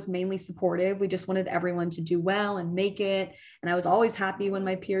Trinity was mainly supportive. We just wanted everyone to do well and make it. And I was always happy when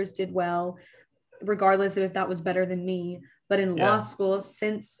my peers did well, regardless of if that was better than me. But in law yeah, school,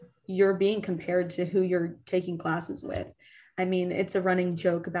 since you're being compared to who you're taking classes with, I mean, it's a running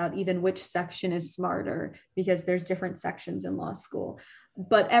joke about even which section is smarter because there's different sections in law school.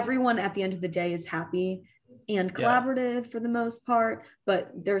 But everyone at the end of the day is happy and yeah. collaborative for the most part. But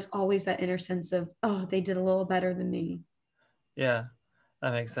there's always that inner sense of, oh, they did a little better than me. Yeah,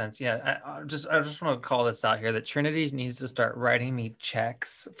 that makes sense. Yeah, I just want to call this out here that Trinity needs to start writing me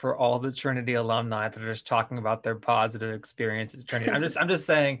checks for all the Trinity alumni that are just talking about their positive experiences at Trinity. I'm just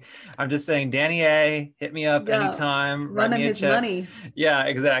saying, Danny A, hit me up Yeah, anytime, write run him me a his check. money. Yeah,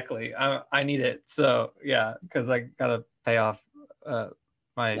 exactly. I need it. So yeah, because I gotta pay off uh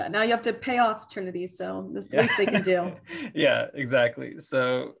my Yeah, now you have to pay off Trinity. So that's the yeah. least they can do. Yeah, exactly.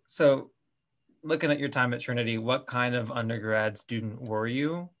 So looking at your time at Trinity, what kind of undergrad student were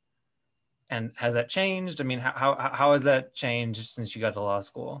you? And has that changed? I mean, how has that changed since you got to law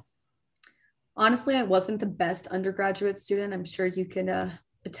school? Honestly, I wasn't the best undergraduate student. I'm sure you can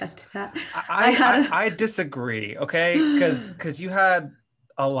attest to that. I I had I, a I disagree, okay? Because you had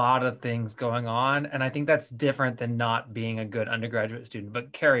a lot of things going on, and I think that's different than not being a good undergraduate student.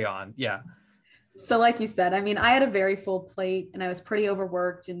 But carry on. Yeah. So, like you said, I mean, I had a very full plate and I was pretty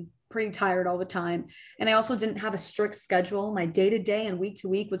overworked and pretty tired all the time. And I also didn't have a strict schedule. My day to day and week to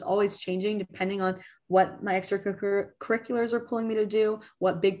week was always changing depending on what my extracurriculars were pulling me to do,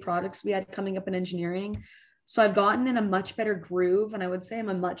 what big projects we had coming up in engineering. So, I've gotten in a much better groove. And I would say I'm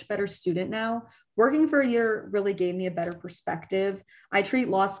a much better student now. Working for a year really gave me a better perspective. I treat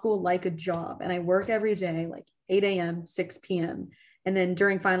law school like a job and I work every day, like 8 a.m., 6 p.m. And then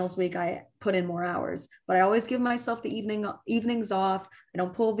during finals week, I put in more hours. But I always give myself the evenings off. I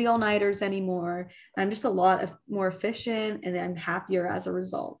don't pull the all-nighters anymore. I'm just a lot of more efficient and I'm happier as a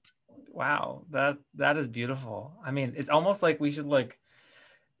result. Wow, that is beautiful. I mean, it's almost like we should like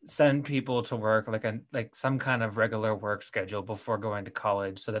send people to work like some kind of regular work schedule before going to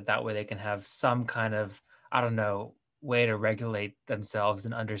college, so that way they can have some kind of, I don't know, way to regulate themselves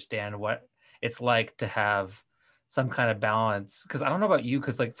and understand what it's like to have some kind of balance. Because I don't know about you,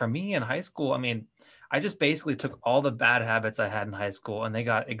 because like for me in high school, I mean, I just basically took all the bad habits I had in high school and they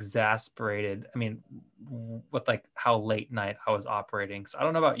got exasperated, I mean, with like how late night I was operating. So I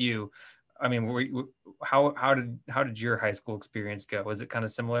don't know about you. I mean, how did your high school experience go? Was it kind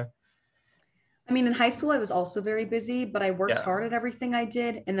of similar? I mean, in high school, I was also very busy, but I worked Yeah. hard at everything I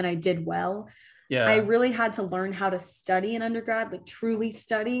did and then I did well. I Yeah. really had to learn how to study in undergrad, like truly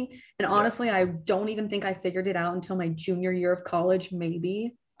study. And Yeah. honestly, I don't even think I figured it out until my junior year of college,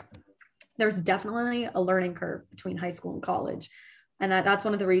 maybe. There's definitely a learning curve between high school and college. And that's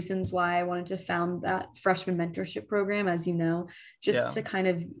one of the reasons why I wanted to found that freshman mentorship program, as you know, just Yeah. to kind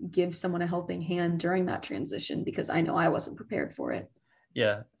of give someone a helping hand during that transition, because I know I wasn't prepared for it.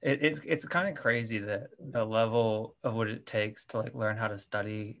 Yeah. It's kind of crazy that the level of what it takes to like learn how to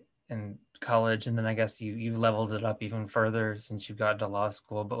study in college, and then I guess you've leveled it up even further since you got to law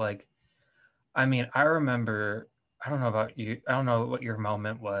school. But like, I mean, I remember, I don't know about you, I don't know what your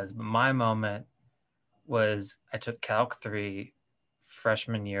moment was, but my moment was I took Calc 3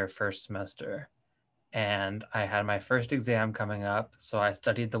 freshman year, first semester, and I had my first exam coming up. So I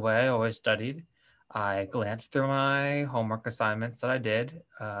studied the way I always studied. I glanced through my homework assignments that I did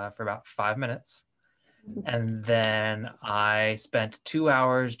for about 5 minutes. And then I spent 2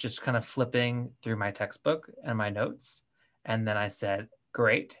 hours just kind of flipping through my textbook and my notes. And then I said,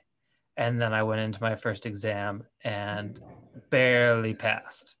 great. And then I went into my first exam and barely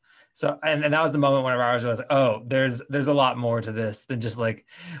passed. So, and that was the moment whenever I was like, oh, there's a lot more to this than just like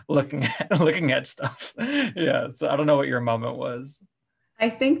looking at stuff. Yeah. So I don't know what your moment was. I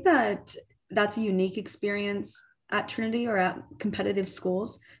think that that's a unique experience at Trinity or at competitive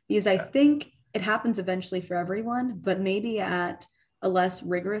schools, because I think it happens eventually for everyone, but maybe at a less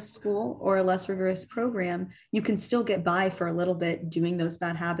rigorous school or a less rigorous program, you can still get by for a little bit doing those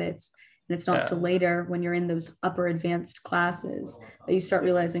bad habits. And it's not till later when you're in those upper advanced classes that you start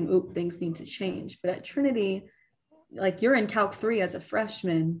realizing, oop, things need to change. But at Trinity, like you're in Calc 3 as a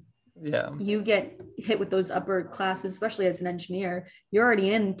freshman, you get hit with those upper classes, especially as an engineer. You're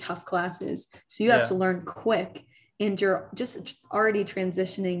already in tough classes, so you have to learn quick, and you're just already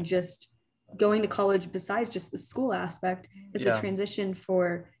transitioning. Just going to college, besides just the school aspect, is a transition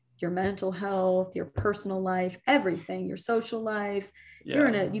for your mental health, your personal life, everything, your social life.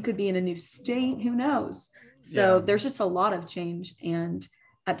 You could be in a new state, who knows? So there's just a lot of change, and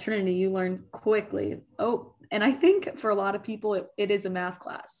at Trinity you learn quickly. And I think for a lot of people, it is a math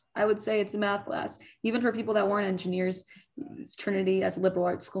class. I would say it's a math class. Even for people that weren't engineers, Trinity as a liberal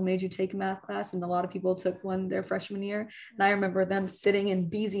arts school made you take a math class, and a lot of people took one their freshman year. And I remember them sitting in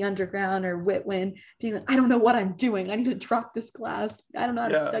BZ Underground or Whitwin being like, I don't know what I'm doing. I need to drop this class. I don't know how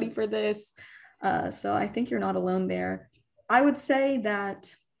to study for this. So I think you're not alone there. I would say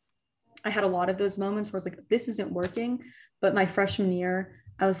that I had a lot of those moments where I was like, this isn't working. But my freshman year,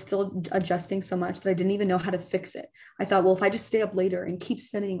 I was still adjusting so much that I didn't even know how to fix it. I thought, well, if I just stay up later and keep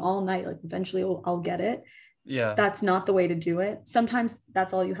studying all night, like eventually I'll get it. That's not the way to do it. Sometimes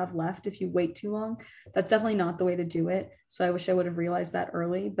that's all you have left if you wait too long. That's definitely not the way to do it. So I wish I would have realized that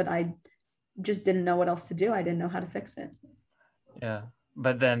early, but I just didn't know what else to do. I didn't know how to fix it. Yeah.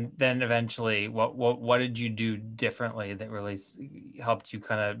 But then eventually, what did you do differently that really helped you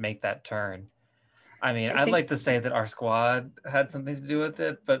kind of make that turn? I mean, I'd like to say that our squad had something to do with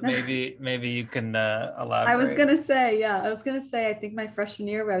it, but maybe you can elaborate. I was gonna say, I think my freshman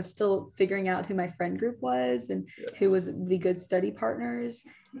year, where I was still figuring out who my friend group was and who was the good study partners.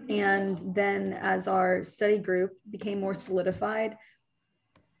 And then as our study group became more solidified,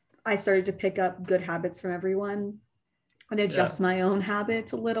 I started to pick up good habits from everyone and adjust my own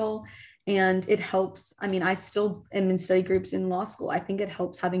habits a little. And it helps. I mean, I still am in study groups in law school. I think it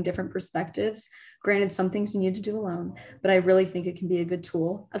helps having different perspectives. Granted, some things you need to do alone, but I really think it can be a good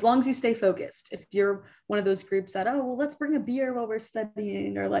tool as long as you stay focused. If you're one of those groups that, oh, well, let's bring a beer while we're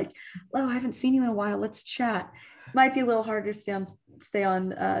studying, or like, oh, I haven't seen you in a while, let's chat. It might be a little harder to stay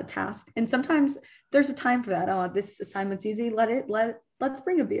on task. And sometimes there's a time for that. Oh, this assignment's easy. Let's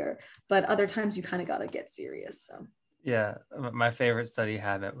bring a beer. But other times you kind of got to get serious. So. Yeah, my favorite study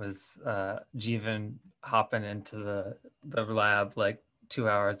habit was Jeevan hopping into the lab like 2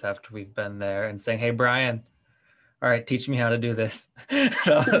 hours after we've been there and saying, "Hey, Brian, all right, teach me how to do this."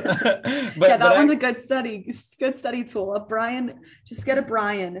 That one's a good study tool. Just get a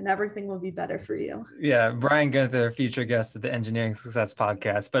Brian, and everything will be better for you. Yeah, Brian Gunther, future guest of the Engineering Success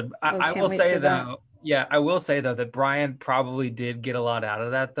Podcast. But I will say though. Yeah, I will say though that Brian probably did get a lot out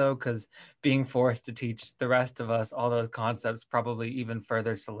of that though, because being forced to teach the rest of us all those concepts probably even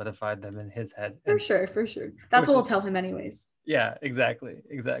further solidified them in his head. For sure. That's what we'll tell him anyways. Yeah, exactly.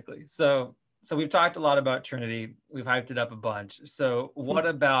 So we've talked a lot about Trinity. We've hyped it up a bunch. So what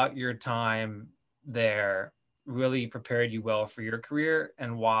about your time there really prepared you well for your career,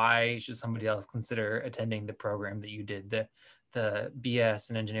 and why should somebody else consider attending the program that you did, the BS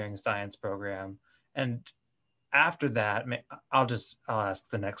in Engineering Science program? And after that, I'll ask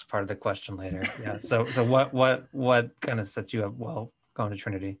the next part of the question later. Yeah. So what kind of set you up well going to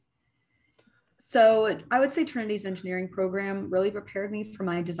Trinity? So I would say Trinity's engineering program really prepared me for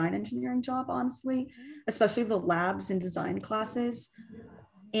my design engineering job, honestly, especially the labs and design classes.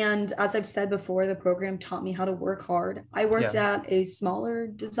 And as I've said before, the program taught me how to work hard. I worked at a smaller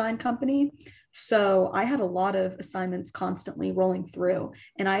design company, so I had a lot of assignments constantly rolling through,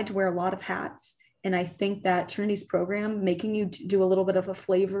 and I had to wear a lot of hats. And I think that Trinity's program, making you do a little bit of a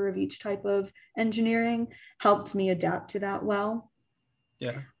flavor of each type of engineering, helped me adapt to that well.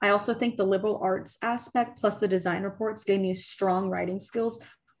 Yeah. I also think the liberal arts aspect plus the design reports gave me strong writing skills,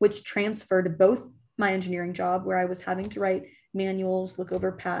 which transferred to both my engineering job, where I was having to write manuals, look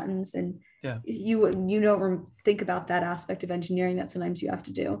over patents, and Yeah. you don't think about that aspect of engineering that sometimes you have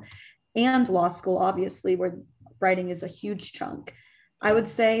to do. And law school, obviously, where writing is a huge chunk. I would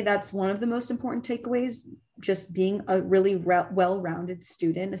say that's one of the most important takeaways, just being a really well-rounded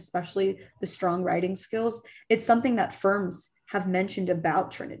student, especially the strong writing skills. It's something that firms have mentioned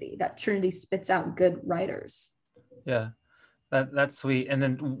about Trinity, that Trinity spits out good writers. Yeah. That's sweet. And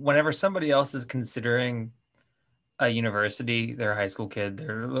then whenever somebody else is considering a university, they're a high school kid,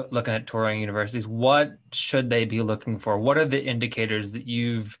 they're looking at touring universities, what should they be looking for? What are the indicators that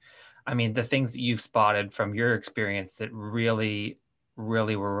the things that you've spotted from your experience that really,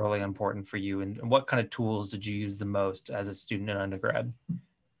 really were really important for you? And what kind of tools did you use the most as a student in undergrad?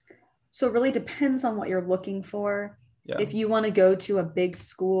 So it really depends on what you're looking for. Yeah. If you want to go to a big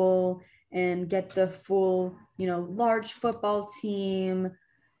school and get the full, large football team,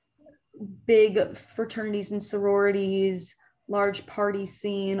 big fraternities and sororities, large party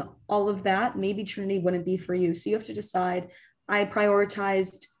scene, all of that, maybe Trinity wouldn't be for you. So you have to decide. I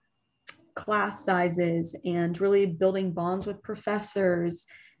prioritized class sizes and really building bonds with professors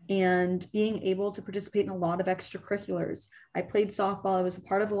and being able to participate in a lot of extracurriculars. I played softball, I was a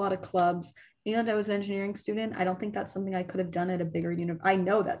part of a lot of clubs, and I was an engineering student. I don't think that's something I could have done at a bigger I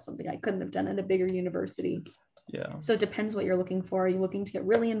know that's something I couldn't have done at a bigger university. Yeah. So it depends what you're looking for. Are you looking to get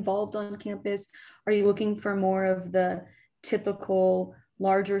really involved on campus? Are you looking for more of the typical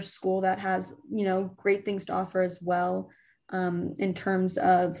larger school that has, great things to offer as well, in terms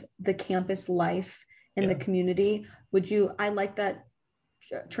of the campus life in the community? I like that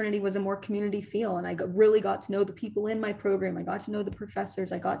Trinity was a more community feel, and I really got to know the people in my program. I got to know the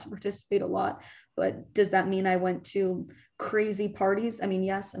professors. I got to participate a lot. But does that mean I went to crazy parties? I mean,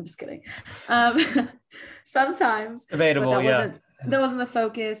 yes, I'm just kidding. Sometimes, Debatable, but yeah. That wasn't the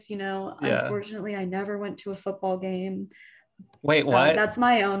focus. Yeah. Unfortunately, I never went to a football game. Wait, what? That was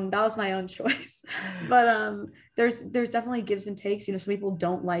my own choice. But there's definitely gives and takes. Some people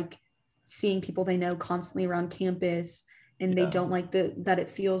don't like seeing people they know constantly around campus, and they don't like that it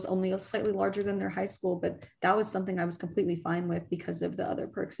feels only slightly larger than their high school. But that was something I was completely fine with because of the other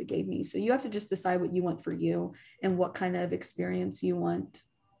perks it gave me. So you have to just decide what you want for you and what kind of experience you want.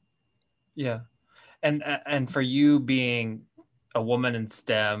 Yeah. And for you being a woman in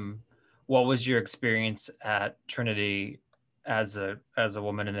STEM, what was your experience at Trinity as a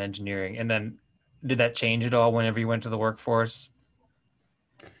woman in engineering? And then did that change at all whenever you went to the workforce?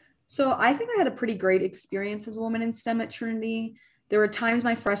 So I think I had a pretty great experience as a woman in STEM at Trinity. There were times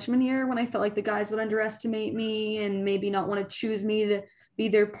my freshman year when I felt like the guys would underestimate me and maybe not want to choose me to be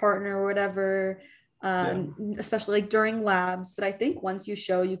their partner or whatever, especially like during labs. But I think once you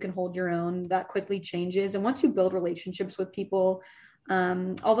show you can hold your own, that quickly changes. And once you build relationships with people,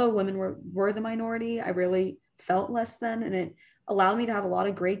 although women were the minority, I really felt less than, and it allowed me to have a lot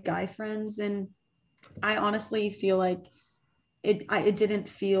of great guy friends. And I honestly feel like it didn't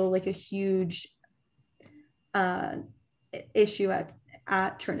feel like a huge uh, issue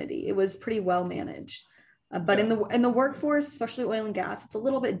at Trinity. It was pretty well managed. But in the workforce, especially oil and gas, it's a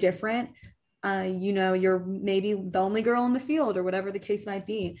little bit different. You're maybe the only girl in the field or whatever the case might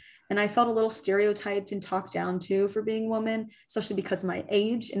be. And I felt a little stereotyped and talked down to for being a woman, especially because of my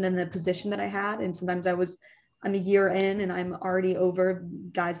age and then the position that I had. And sometimes I'm a year in and I'm already over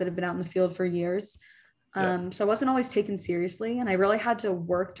guys that have been out in the field for years. So I wasn't always taken seriously, and I really had to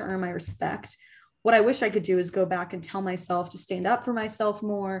work to earn my respect. What I wish I could do is go back and tell myself to stand up for myself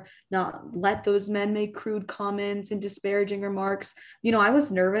more, not let those men make crude comments and disparaging remarks. I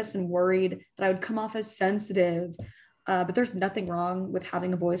was nervous and worried that I would come off as sensitive, but there's nothing wrong with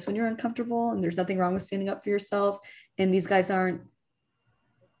having a voice when you're uncomfortable, and there's nothing wrong with standing up for yourself. And these guys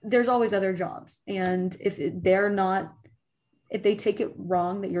there's always other jobs. And if they take it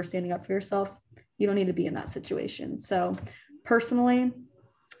wrong that you're standing up for yourself, you don't need to be in that situation. So personally,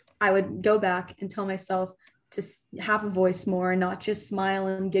 I would go back and tell myself to have a voice more and not just smile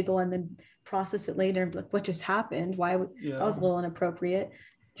and giggle and then process it later and be like, what just happened? That was a little inappropriate.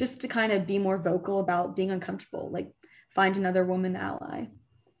 Just to kind of be more vocal about being uncomfortable, like find another woman ally.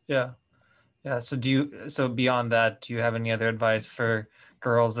 Yeah. Yeah. So beyond that, do you have any other advice for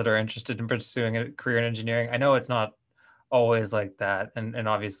girls that are interested in pursuing a career in engineering? I know it's not always like that. And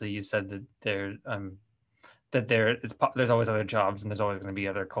obviously you said that there's always other jobs and there's always going to be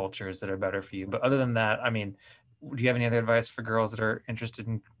other cultures that are better for you. But other than that, do you have any other advice for girls that are interested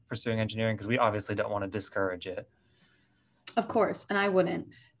in pursuing engineering? Because we obviously don't want to discourage it. Of course, and I wouldn't.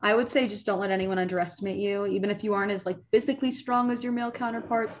 I would say just don't let anyone underestimate you. Even if you aren't as like physically strong as your male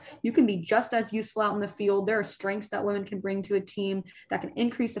counterparts, you can be just as useful out in the field. There are strengths that women can bring to a team that can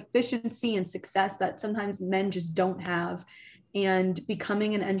increase efficiency and success that sometimes men just don't have. and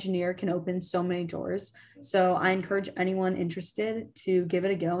becoming an engineer can open so many doors. So I encourage anyone interested to give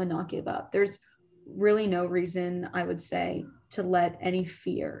it a go and not give up. There's really no reason, I would say, to let any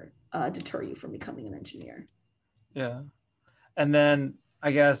fear deter you from becoming an engineer. Yeah. And then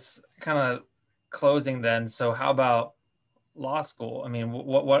I guess kind of closing then. So how about law school? I mean,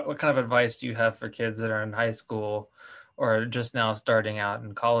 what kind of advice do you have for kids that are in high school or just now starting out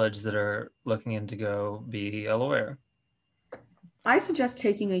in college that are looking in to go be a lawyer? I suggest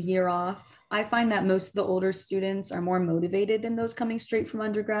taking a year off. I find that most of the older students are more motivated than those coming straight from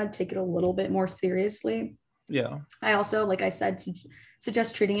undergrad, take it a little bit more seriously. Yeah. I also, like I said,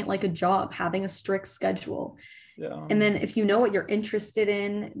 suggest treating it like a job, having a strict schedule. Yeah. And then if you know what you're interested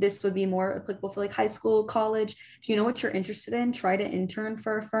in, this would be more applicable for like high school, college. If you know what you're interested in, try to intern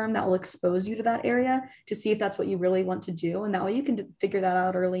for a firm that will expose you to that area to see if that's what you really want to do. And that way you can figure that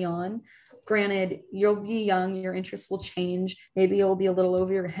out early on. Granted, you'll be young, your interests will change. Maybe it'll be a little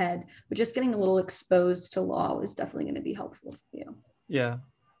over your head, but just getting a little exposed to law is definitely going to be helpful for you. Yeah.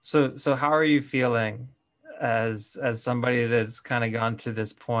 So how are you feeling as somebody that's kind of gone to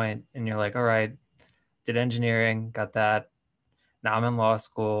this point and you're like, all right, did engineering, got that. Now I'm in law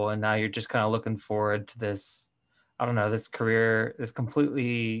school, and now you're just kind of looking forward to this, I don't know, this career, this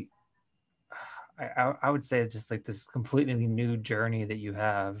completely, I would say it's just like this completely new journey that you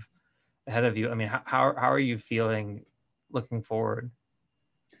have ahead of you. I mean, how are you feeling looking forward?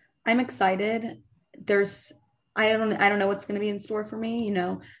 I'm excited. There's I don't know what's going to be in store for me, you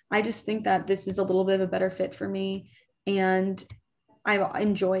know. I just think that this is a little bit of a better fit for me, and I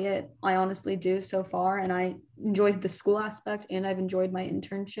enjoy it. I honestly do so far, and I enjoyed the school aspect and I've enjoyed my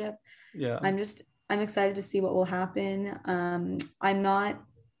internship. Yeah. I'm excited to see what will happen.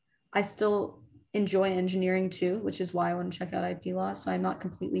 I still enjoy engineering too, which is why I want to check out IP law. So I'm not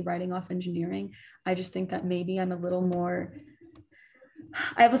completely writing off engineering. I just think that maybe I have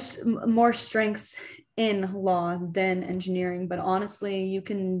more strengths in law than engineering, but honestly, you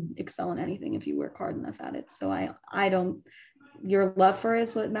can excel in anything if you work hard enough at it. So I don't, your love for it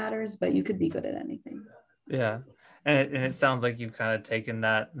is what matters, but you could be good at anything. Yeah. And it sounds like you've kind of taken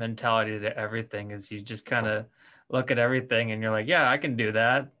that mentality to everything, is you just kind of look at everything and you're like, yeah, I can do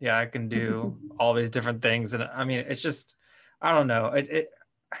that. Yeah, I can do all these different things. And I mean, it's just, I don't know.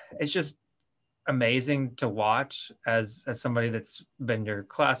 It's just amazing to watch as somebody that's been your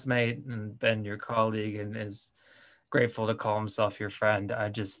classmate and been your colleague and is grateful to call himself your friend. Oh,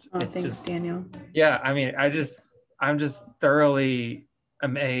 It's thanks, just, Daniel. yeah, I mean, I'm just thoroughly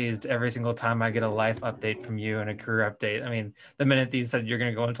amazed every single time I get a life update from you and a career update. I mean, the minute that you said you're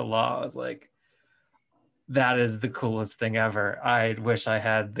going to go into law, I was like, that is the coolest thing ever. I wish I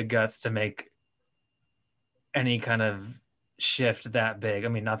had the guts to make any kind of shift that big. I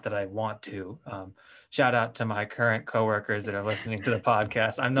mean, not that I want to. Shout out to my current coworkers that are listening to the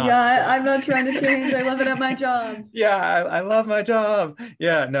podcast. I'm not. I'm not trying to change. I love it at my job. Yeah, I love my job.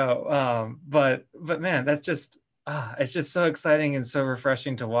 Yeah, no. But man, that's just it's just so exciting and so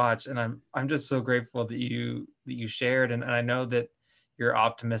refreshing to watch. And I'm just so grateful that you shared. And I know that your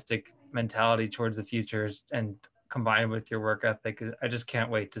optimistic mentality towards the future and combined with your work ethic, I just can't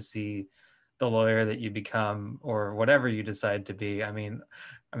wait to see the lawyer that you become or whatever you decide to be. I mean,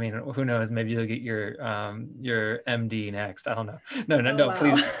 who knows? Maybe you'll get your MD next. I don't know. No, no, Oh, no. wow.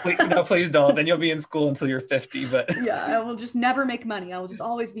 Please, no, please don't. Then you'll be in school until you're 50. But Yeah, I will just never make money. I will just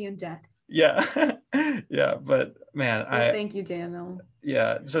always be in debt. yeah, yeah. But man, Well, thank you, Daniel.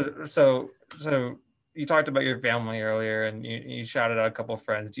 yeah. So you talked about your family earlier, and you shouted out a couple of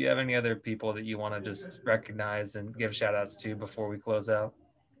friends. Do you have any other people that you want to just recognize and give shout outs to before we close out?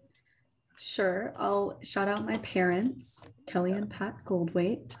 Sure. I'll shout out my parents, Kelly and Pat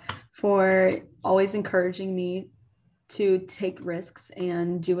Goldwait, for always encouraging me to take risks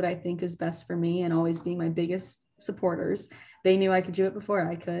and do what I think is best for me and always being my biggest supporters. They knew I could do it before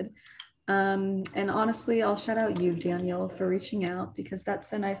I could. And honestly, I'll shout out you, Daniel, for reaching out because that's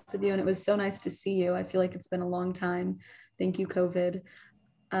so nice of you. And it was so nice to see you. I feel like it's been a long time. Thank you, COVID.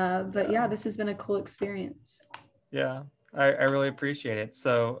 But yeah, this has been a cool experience. Yeah, I really appreciate it.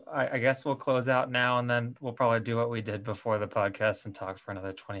 So I guess we'll close out now, and then we'll probably do what we did before the podcast and talk for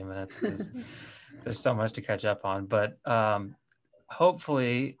another 20 minutes because there's so much to catch up on. But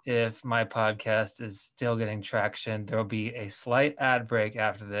hopefully, if my podcast is still getting traction, there will be a slight ad break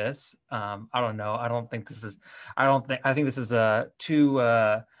after this. I don't know. I don't think this is. I think this is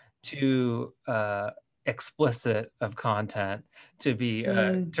too explicit of content to be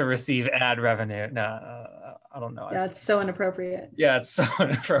to receive ad revenue. No, I don't know. Yeah, it's so inappropriate. Yeah, it's so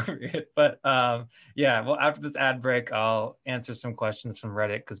inappropriate. But yeah, well, after this ad break, I'll answer some questions from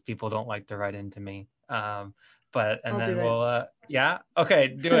Reddit because people don't like to write into me. But and I'll then do it. we'll yeah, okay,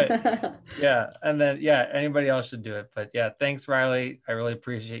 do it. Yeah, and then yeah, anybody else should do it. But yeah, thanks, Rylie. I really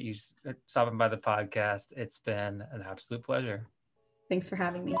appreciate you stopping by the podcast. It's been an absolute pleasure. Thanks for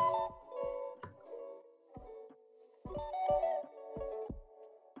having me.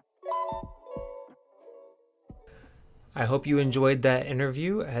 I hope you enjoyed that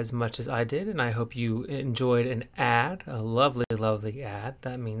interview as much as I did, and I hope you enjoyed an ad, a lovely, lovely ad.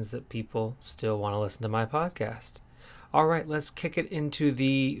 That means that people still want to listen to my podcast. All right, let's kick it into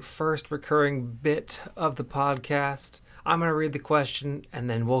the first recurring bit of the podcast. I'm going to read the question, and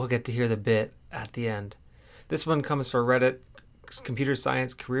then we'll get to hear the bit at the end. This one comes from Reddit, Computer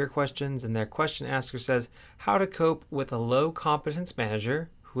Science Career Questions, and their question asker says, how to cope with a low competence manager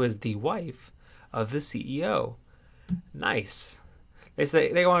who is the wife of the CEO. Nice.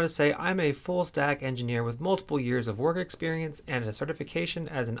 They wanted to say, I'm a full stack engineer with multiple years of work experience and a certification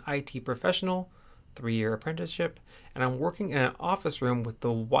as an IT professional, 3-year apprenticeship, and I'm working in an office room with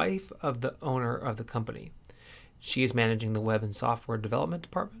the wife of the owner of the company. She is managing the web and software development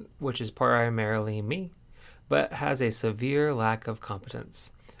department, which is primarily me, but has a severe lack of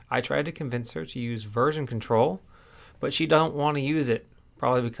competence. I tried to convince her to use version control, but she don't want to use it.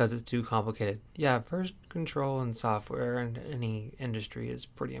 Probably because it's too complicated. Yeah, version control in software and any industry is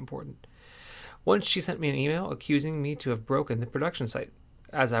pretty important. Once she sent me an email accusing me to have broken the production site.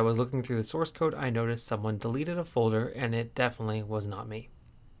 As I was looking through the source code, I noticed someone deleted a folder, and it definitely was not me.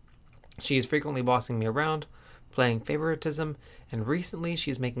 She is frequently bossing me around, playing favoritism, and recently she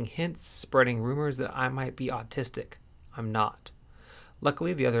is making hints, spreading rumors that I might be autistic. I'm not.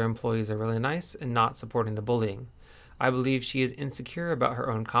 Luckily, the other employees are really nice and not supporting the bullying. I believe she is insecure about her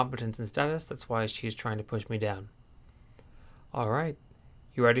own competence and status. That's why she is trying to push me down. All right.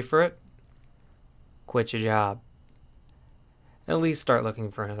 You ready for it? Quit your job. At least start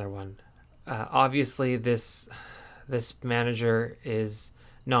looking for another one. Obviously, this manager is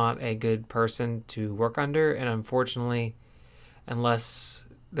not a good person to work under, and unfortunately, unless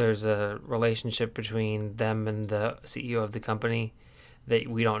there's a relationship between them and the CEO of the company that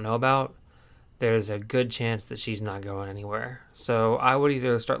we don't know about, there's a good chance that she's not going anywhere. So I would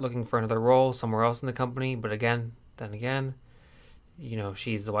either start looking for another role somewhere else in the company, but again,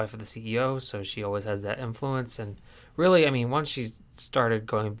 she's the wife of the CEO, so she always has that influence. And really, once she started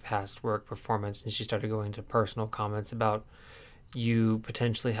going past work performance and she started going to personal comments about you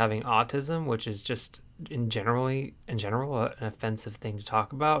potentially having autism, which is just in general an offensive thing to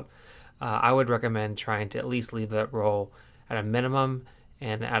talk about, I would recommend trying to at least leave that role at a minimum,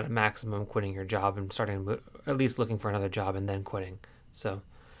 and at a maximum quitting your job and starting at least looking for another job and then quitting. So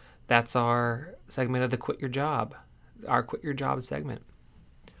that's our segment of the Quit Your Job, our Quit Your Job segment.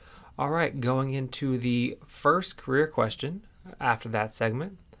 All right, going into the first career question after that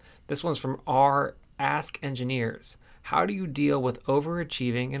segment. This one's from our Ask Engineers. How do you deal with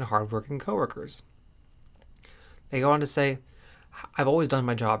overachieving and hardworking coworkers? They go on to say, I've always done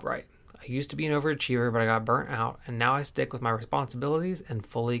my job right. I used to be an overachiever, but I got burnt out, and now I stick with my responsibilities and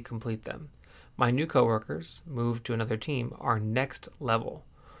fully complete them. My new coworkers, moved to another team, are next level.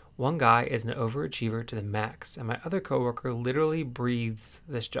 One guy is an overachiever to the max, and my other coworker literally breathes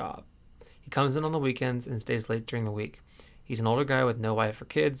this job. He comes in on the weekends and stays late during the week. He's an older guy with no wife or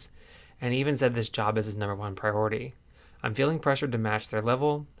kids, and he even said this job is his number one priority. I'm feeling pressured to match their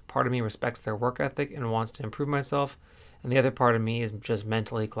level. Part of me respects their work ethic and wants to improve myself, and the other part of me is just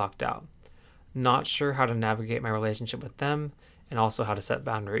mentally clocked out. Not sure how to navigate my relationship with them and also how to set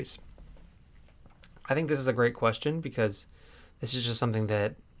boundaries. I think this is a great question because this is just something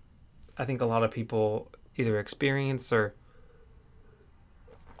that I think a lot of people either experience or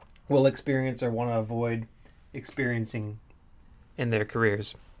will experience or want to avoid experiencing in their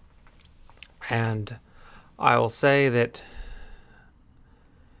careers. And I will say that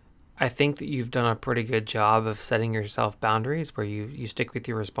I think that you've done a pretty good job of setting yourself boundaries where you stick with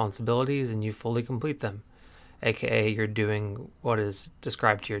your responsibilities and you fully complete them, aka you're doing what is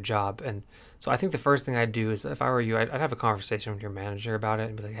described to your job. And so I think the first thing I'd do is, if I were you, I'd have a conversation with your manager about it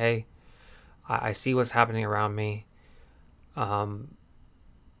and be like, hey, I see what's happening around me.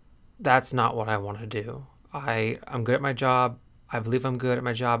 That's not what I want to do. I'm good at my job. I believe I'm good at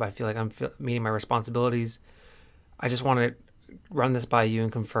my job. I feel like I'm meeting my responsibilities. I just want to run this by you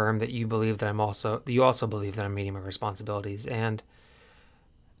and confirm that you believe that you also believe that I'm meeting my responsibilities. And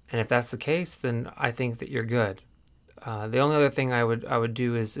if that's the case, then I think that you're good. The only other thing I would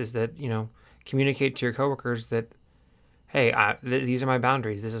do is that, communicate to your coworkers that, hey, these are my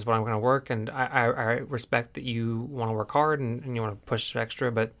boundaries. This is what I'm going to work. And I respect that you want to work hard and you want to push extra,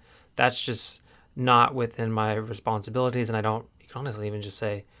 but that's just not within my responsibilities. And you can honestly even just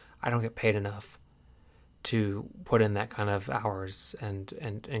say, I don't get paid enough. to put in that kind of hours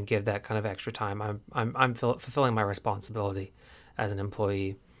and give that kind of extra time. I'm fulfilling my responsibility as an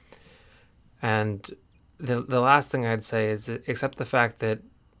employee. And the last thing I'd say is that accept the fact that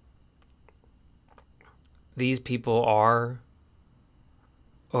these people are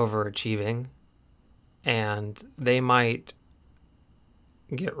overachieving and they might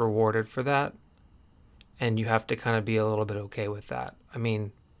get rewarded for that, and you have to kind of be a little bit okay with that. I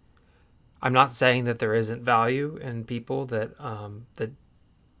mean, I'm not saying that there isn't value in people that that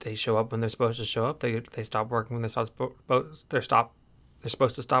they show up when they're supposed to show up. They stop working when they're supposed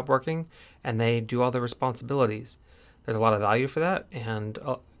to stop working, and they do all their responsibilities. There's a lot of value for that, and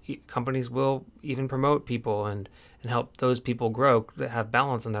companies will even promote people and help those people grow that have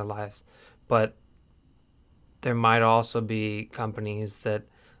balance in their lives. But there might also be companies that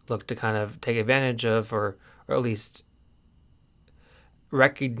look to kind of take advantage of, or at least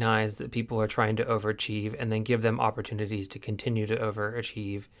recognize that people are trying to overachieve and then give them opportunities to continue to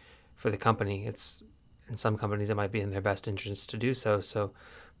overachieve for the company. It's in some companies it might be in their best interest to do so. So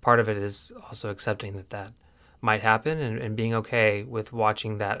part of it is also accepting that that might happen, and being okay with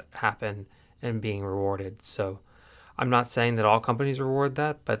watching that happen and being rewarded. So I'm not saying that all companies reward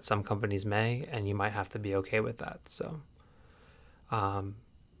that, but some companies may, and you might have to be okay with that. So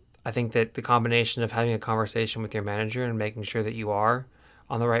I think that the combination of having a conversation with your manager and making sure that you are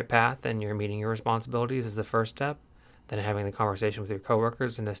on the right path and you're meeting your responsibilities is the first step. Then having the conversation with your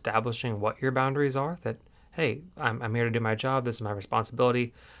coworkers and establishing what your boundaries are, that, hey, I'm here to do my job. This is my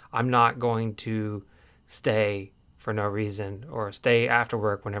responsibility. I'm not going to stay for no reason or stay after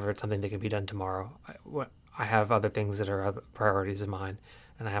work whenever it's something that can be done tomorrow. I have other things that are other priorities of mine,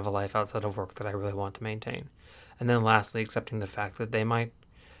 and I have a life outside of work that I really want to maintain. And then lastly, accepting the fact that they might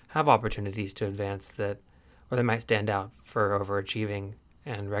have opportunities to advance that, or they might stand out for overachieving,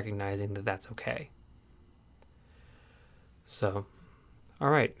 and recognizing that that's okay. So, all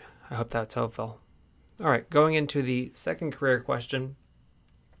right, I hope that's helpful. All right, going into the second career question.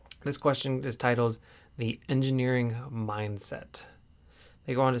 This question is titled The Engineering Mindset.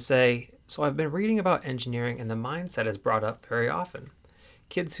 They go on to say, so I've been reading about engineering and the mindset is brought up very often.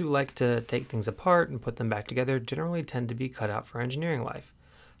 Kids who like to take things apart and put them back together generally tend to be cut out for engineering life.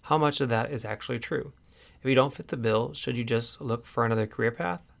 How much of that is actually true? If you don't fit the bill, should you just look for another career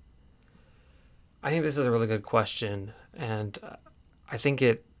path? I think this is a really good question, and I think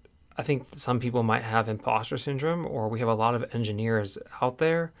some people might have imposter syndrome, or we have a lot of engineers out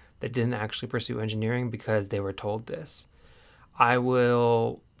there that didn't actually pursue engineering because they were told this. I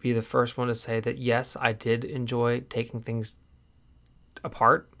will be the first one to say that yes, I did enjoy taking things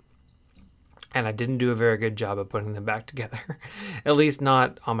apart, and I didn't do a very good job of putting them back together, at least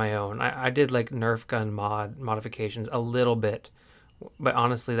not on my own. I did like Nerf gun modifications a little bit, but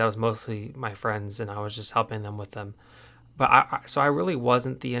honestly, that was mostly my friends, and I was just helping them with them. But so I really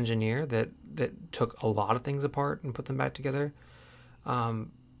wasn't the engineer that took a lot of things apart and put them back together.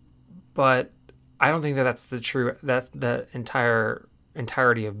 But I don't think that's the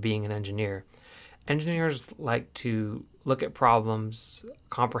entirety of being an engineer. Engineers like to look at problems,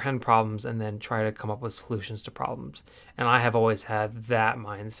 comprehend problems, and then try to come up with solutions to problems. And I have always had that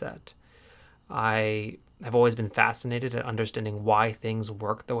mindset. I have always been fascinated at understanding why things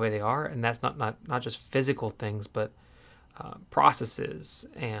work the way they are, and that's not just physical things, but processes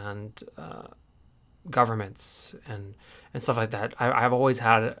and governments and stuff like that. I've always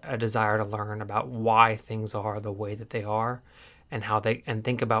had a desire to learn about why things are the way that they are, and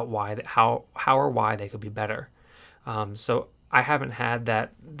think about how or why they could be better. So I haven't had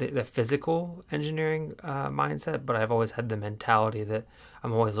the physical engineering mindset, but I've always had the mentality that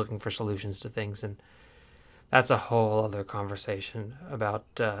I'm always looking for solutions to things, and that's a whole other conversation about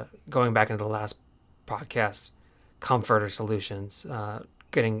going back into the last podcast, comfort or solutions,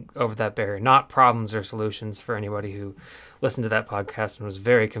 getting over that barrier, not problems or solutions, for anybody who listened to that podcast and was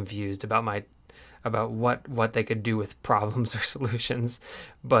very confused about what they could do with problems or solutions.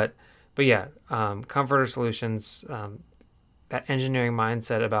 But yeah, comfort or solutions, that engineering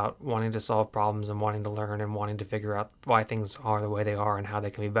mindset about wanting to solve problems and wanting to learn and wanting to figure out why things are the way they are and how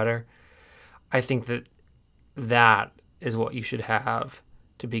they can be better. I think that is what you should have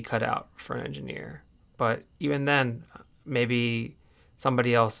to be cut out for an engineer. But even then, maybe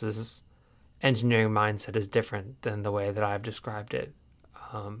somebody else's engineering mindset is different than the way that I've described it.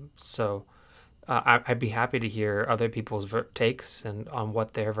 So I'd be happy to hear other people's takes and on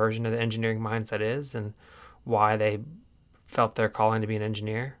what their version of the engineering mindset is and why they felt their calling to be an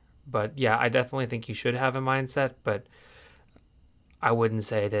engineer. But yeah, I definitely think you should have a mindset, but I wouldn't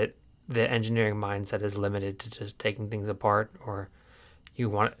say that the engineering mindset is limited to just taking things apart, or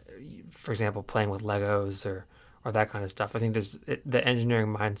for example, playing with Legos or that kind of stuff. I think the engineering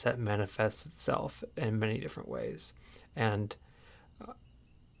mindset manifests itself in many different ways. And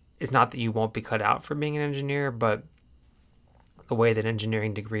it's not that you won't be cut out for being an engineer, but the way that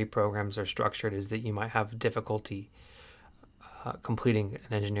engineering degree programs are structured is that you might have difficulty completing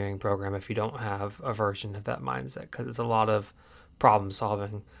an engineering program if you don't have a version of that mindset, because it's a lot of problem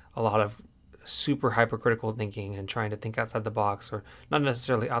solving, a lot of super hypercritical thinking and trying to think outside the box, or not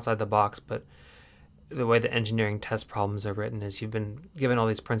necessarily outside the box, but the way that engineering test problems are written is you've been given all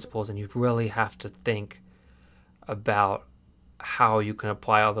these principles and you really have to think about how you can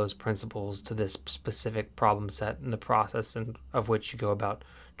apply all those principles to this specific problem set, and the process and of which you go about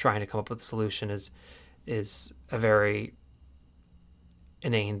trying to come up with a solution is a very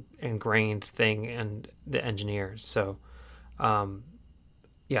ingrained thing in the engineers. So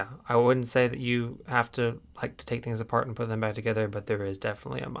yeah, I wouldn't say that you have to like to take things apart and put them back together, but there is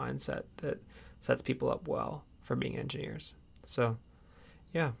definitely a mindset that sets people up well for being engineers. So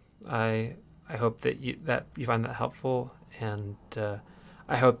yeah, I hope that you find that helpful, and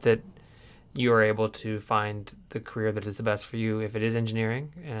I hope that you are able to find the career that is the best for you if it is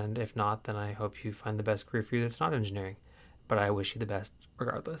engineering, and if not, then I hope you find the best career for you that's not engineering. But I wish you the best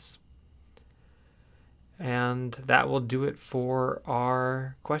regardless. And that will do it for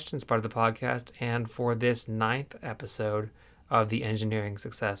our questions part of the podcast and for this 9th episode of the Engineering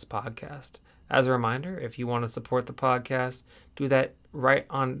Success Podcast. As a reminder, if you want to support the podcast, do that right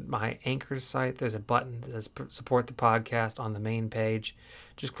on my Anchor site. There's a button that says support the podcast on the main page.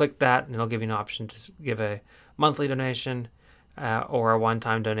 Just click that and it'll give you an option to give a monthly donation or a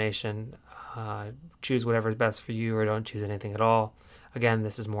one-time donation. Choose whatever is best for you, or don't choose anything at all. Again,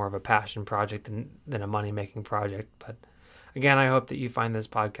 this is more of a passion project than a money-making project. But again, I hope that you find this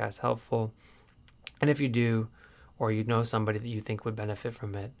podcast helpful. And if you do, or you know somebody that you think would benefit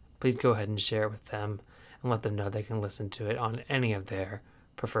from it, please go ahead and share it with them and let them know they can listen to it on any of their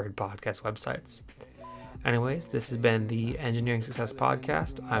preferred podcast websites. Anyways, this has been the Engineering Success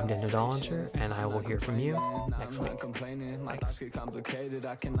Podcast. I'm Daniel Dollinger, and I will hear from you next week. Thanks.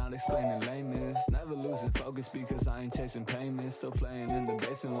 I cannot explain the lameness. Never losing focus because I ain't chasing payments. Still playing in the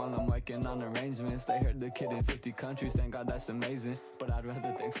basement while I'm working on arrangements. They heard the kid in 50 countries, thank God that's amazing. But I'd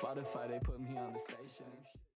rather thank Spotify, they put me on the station.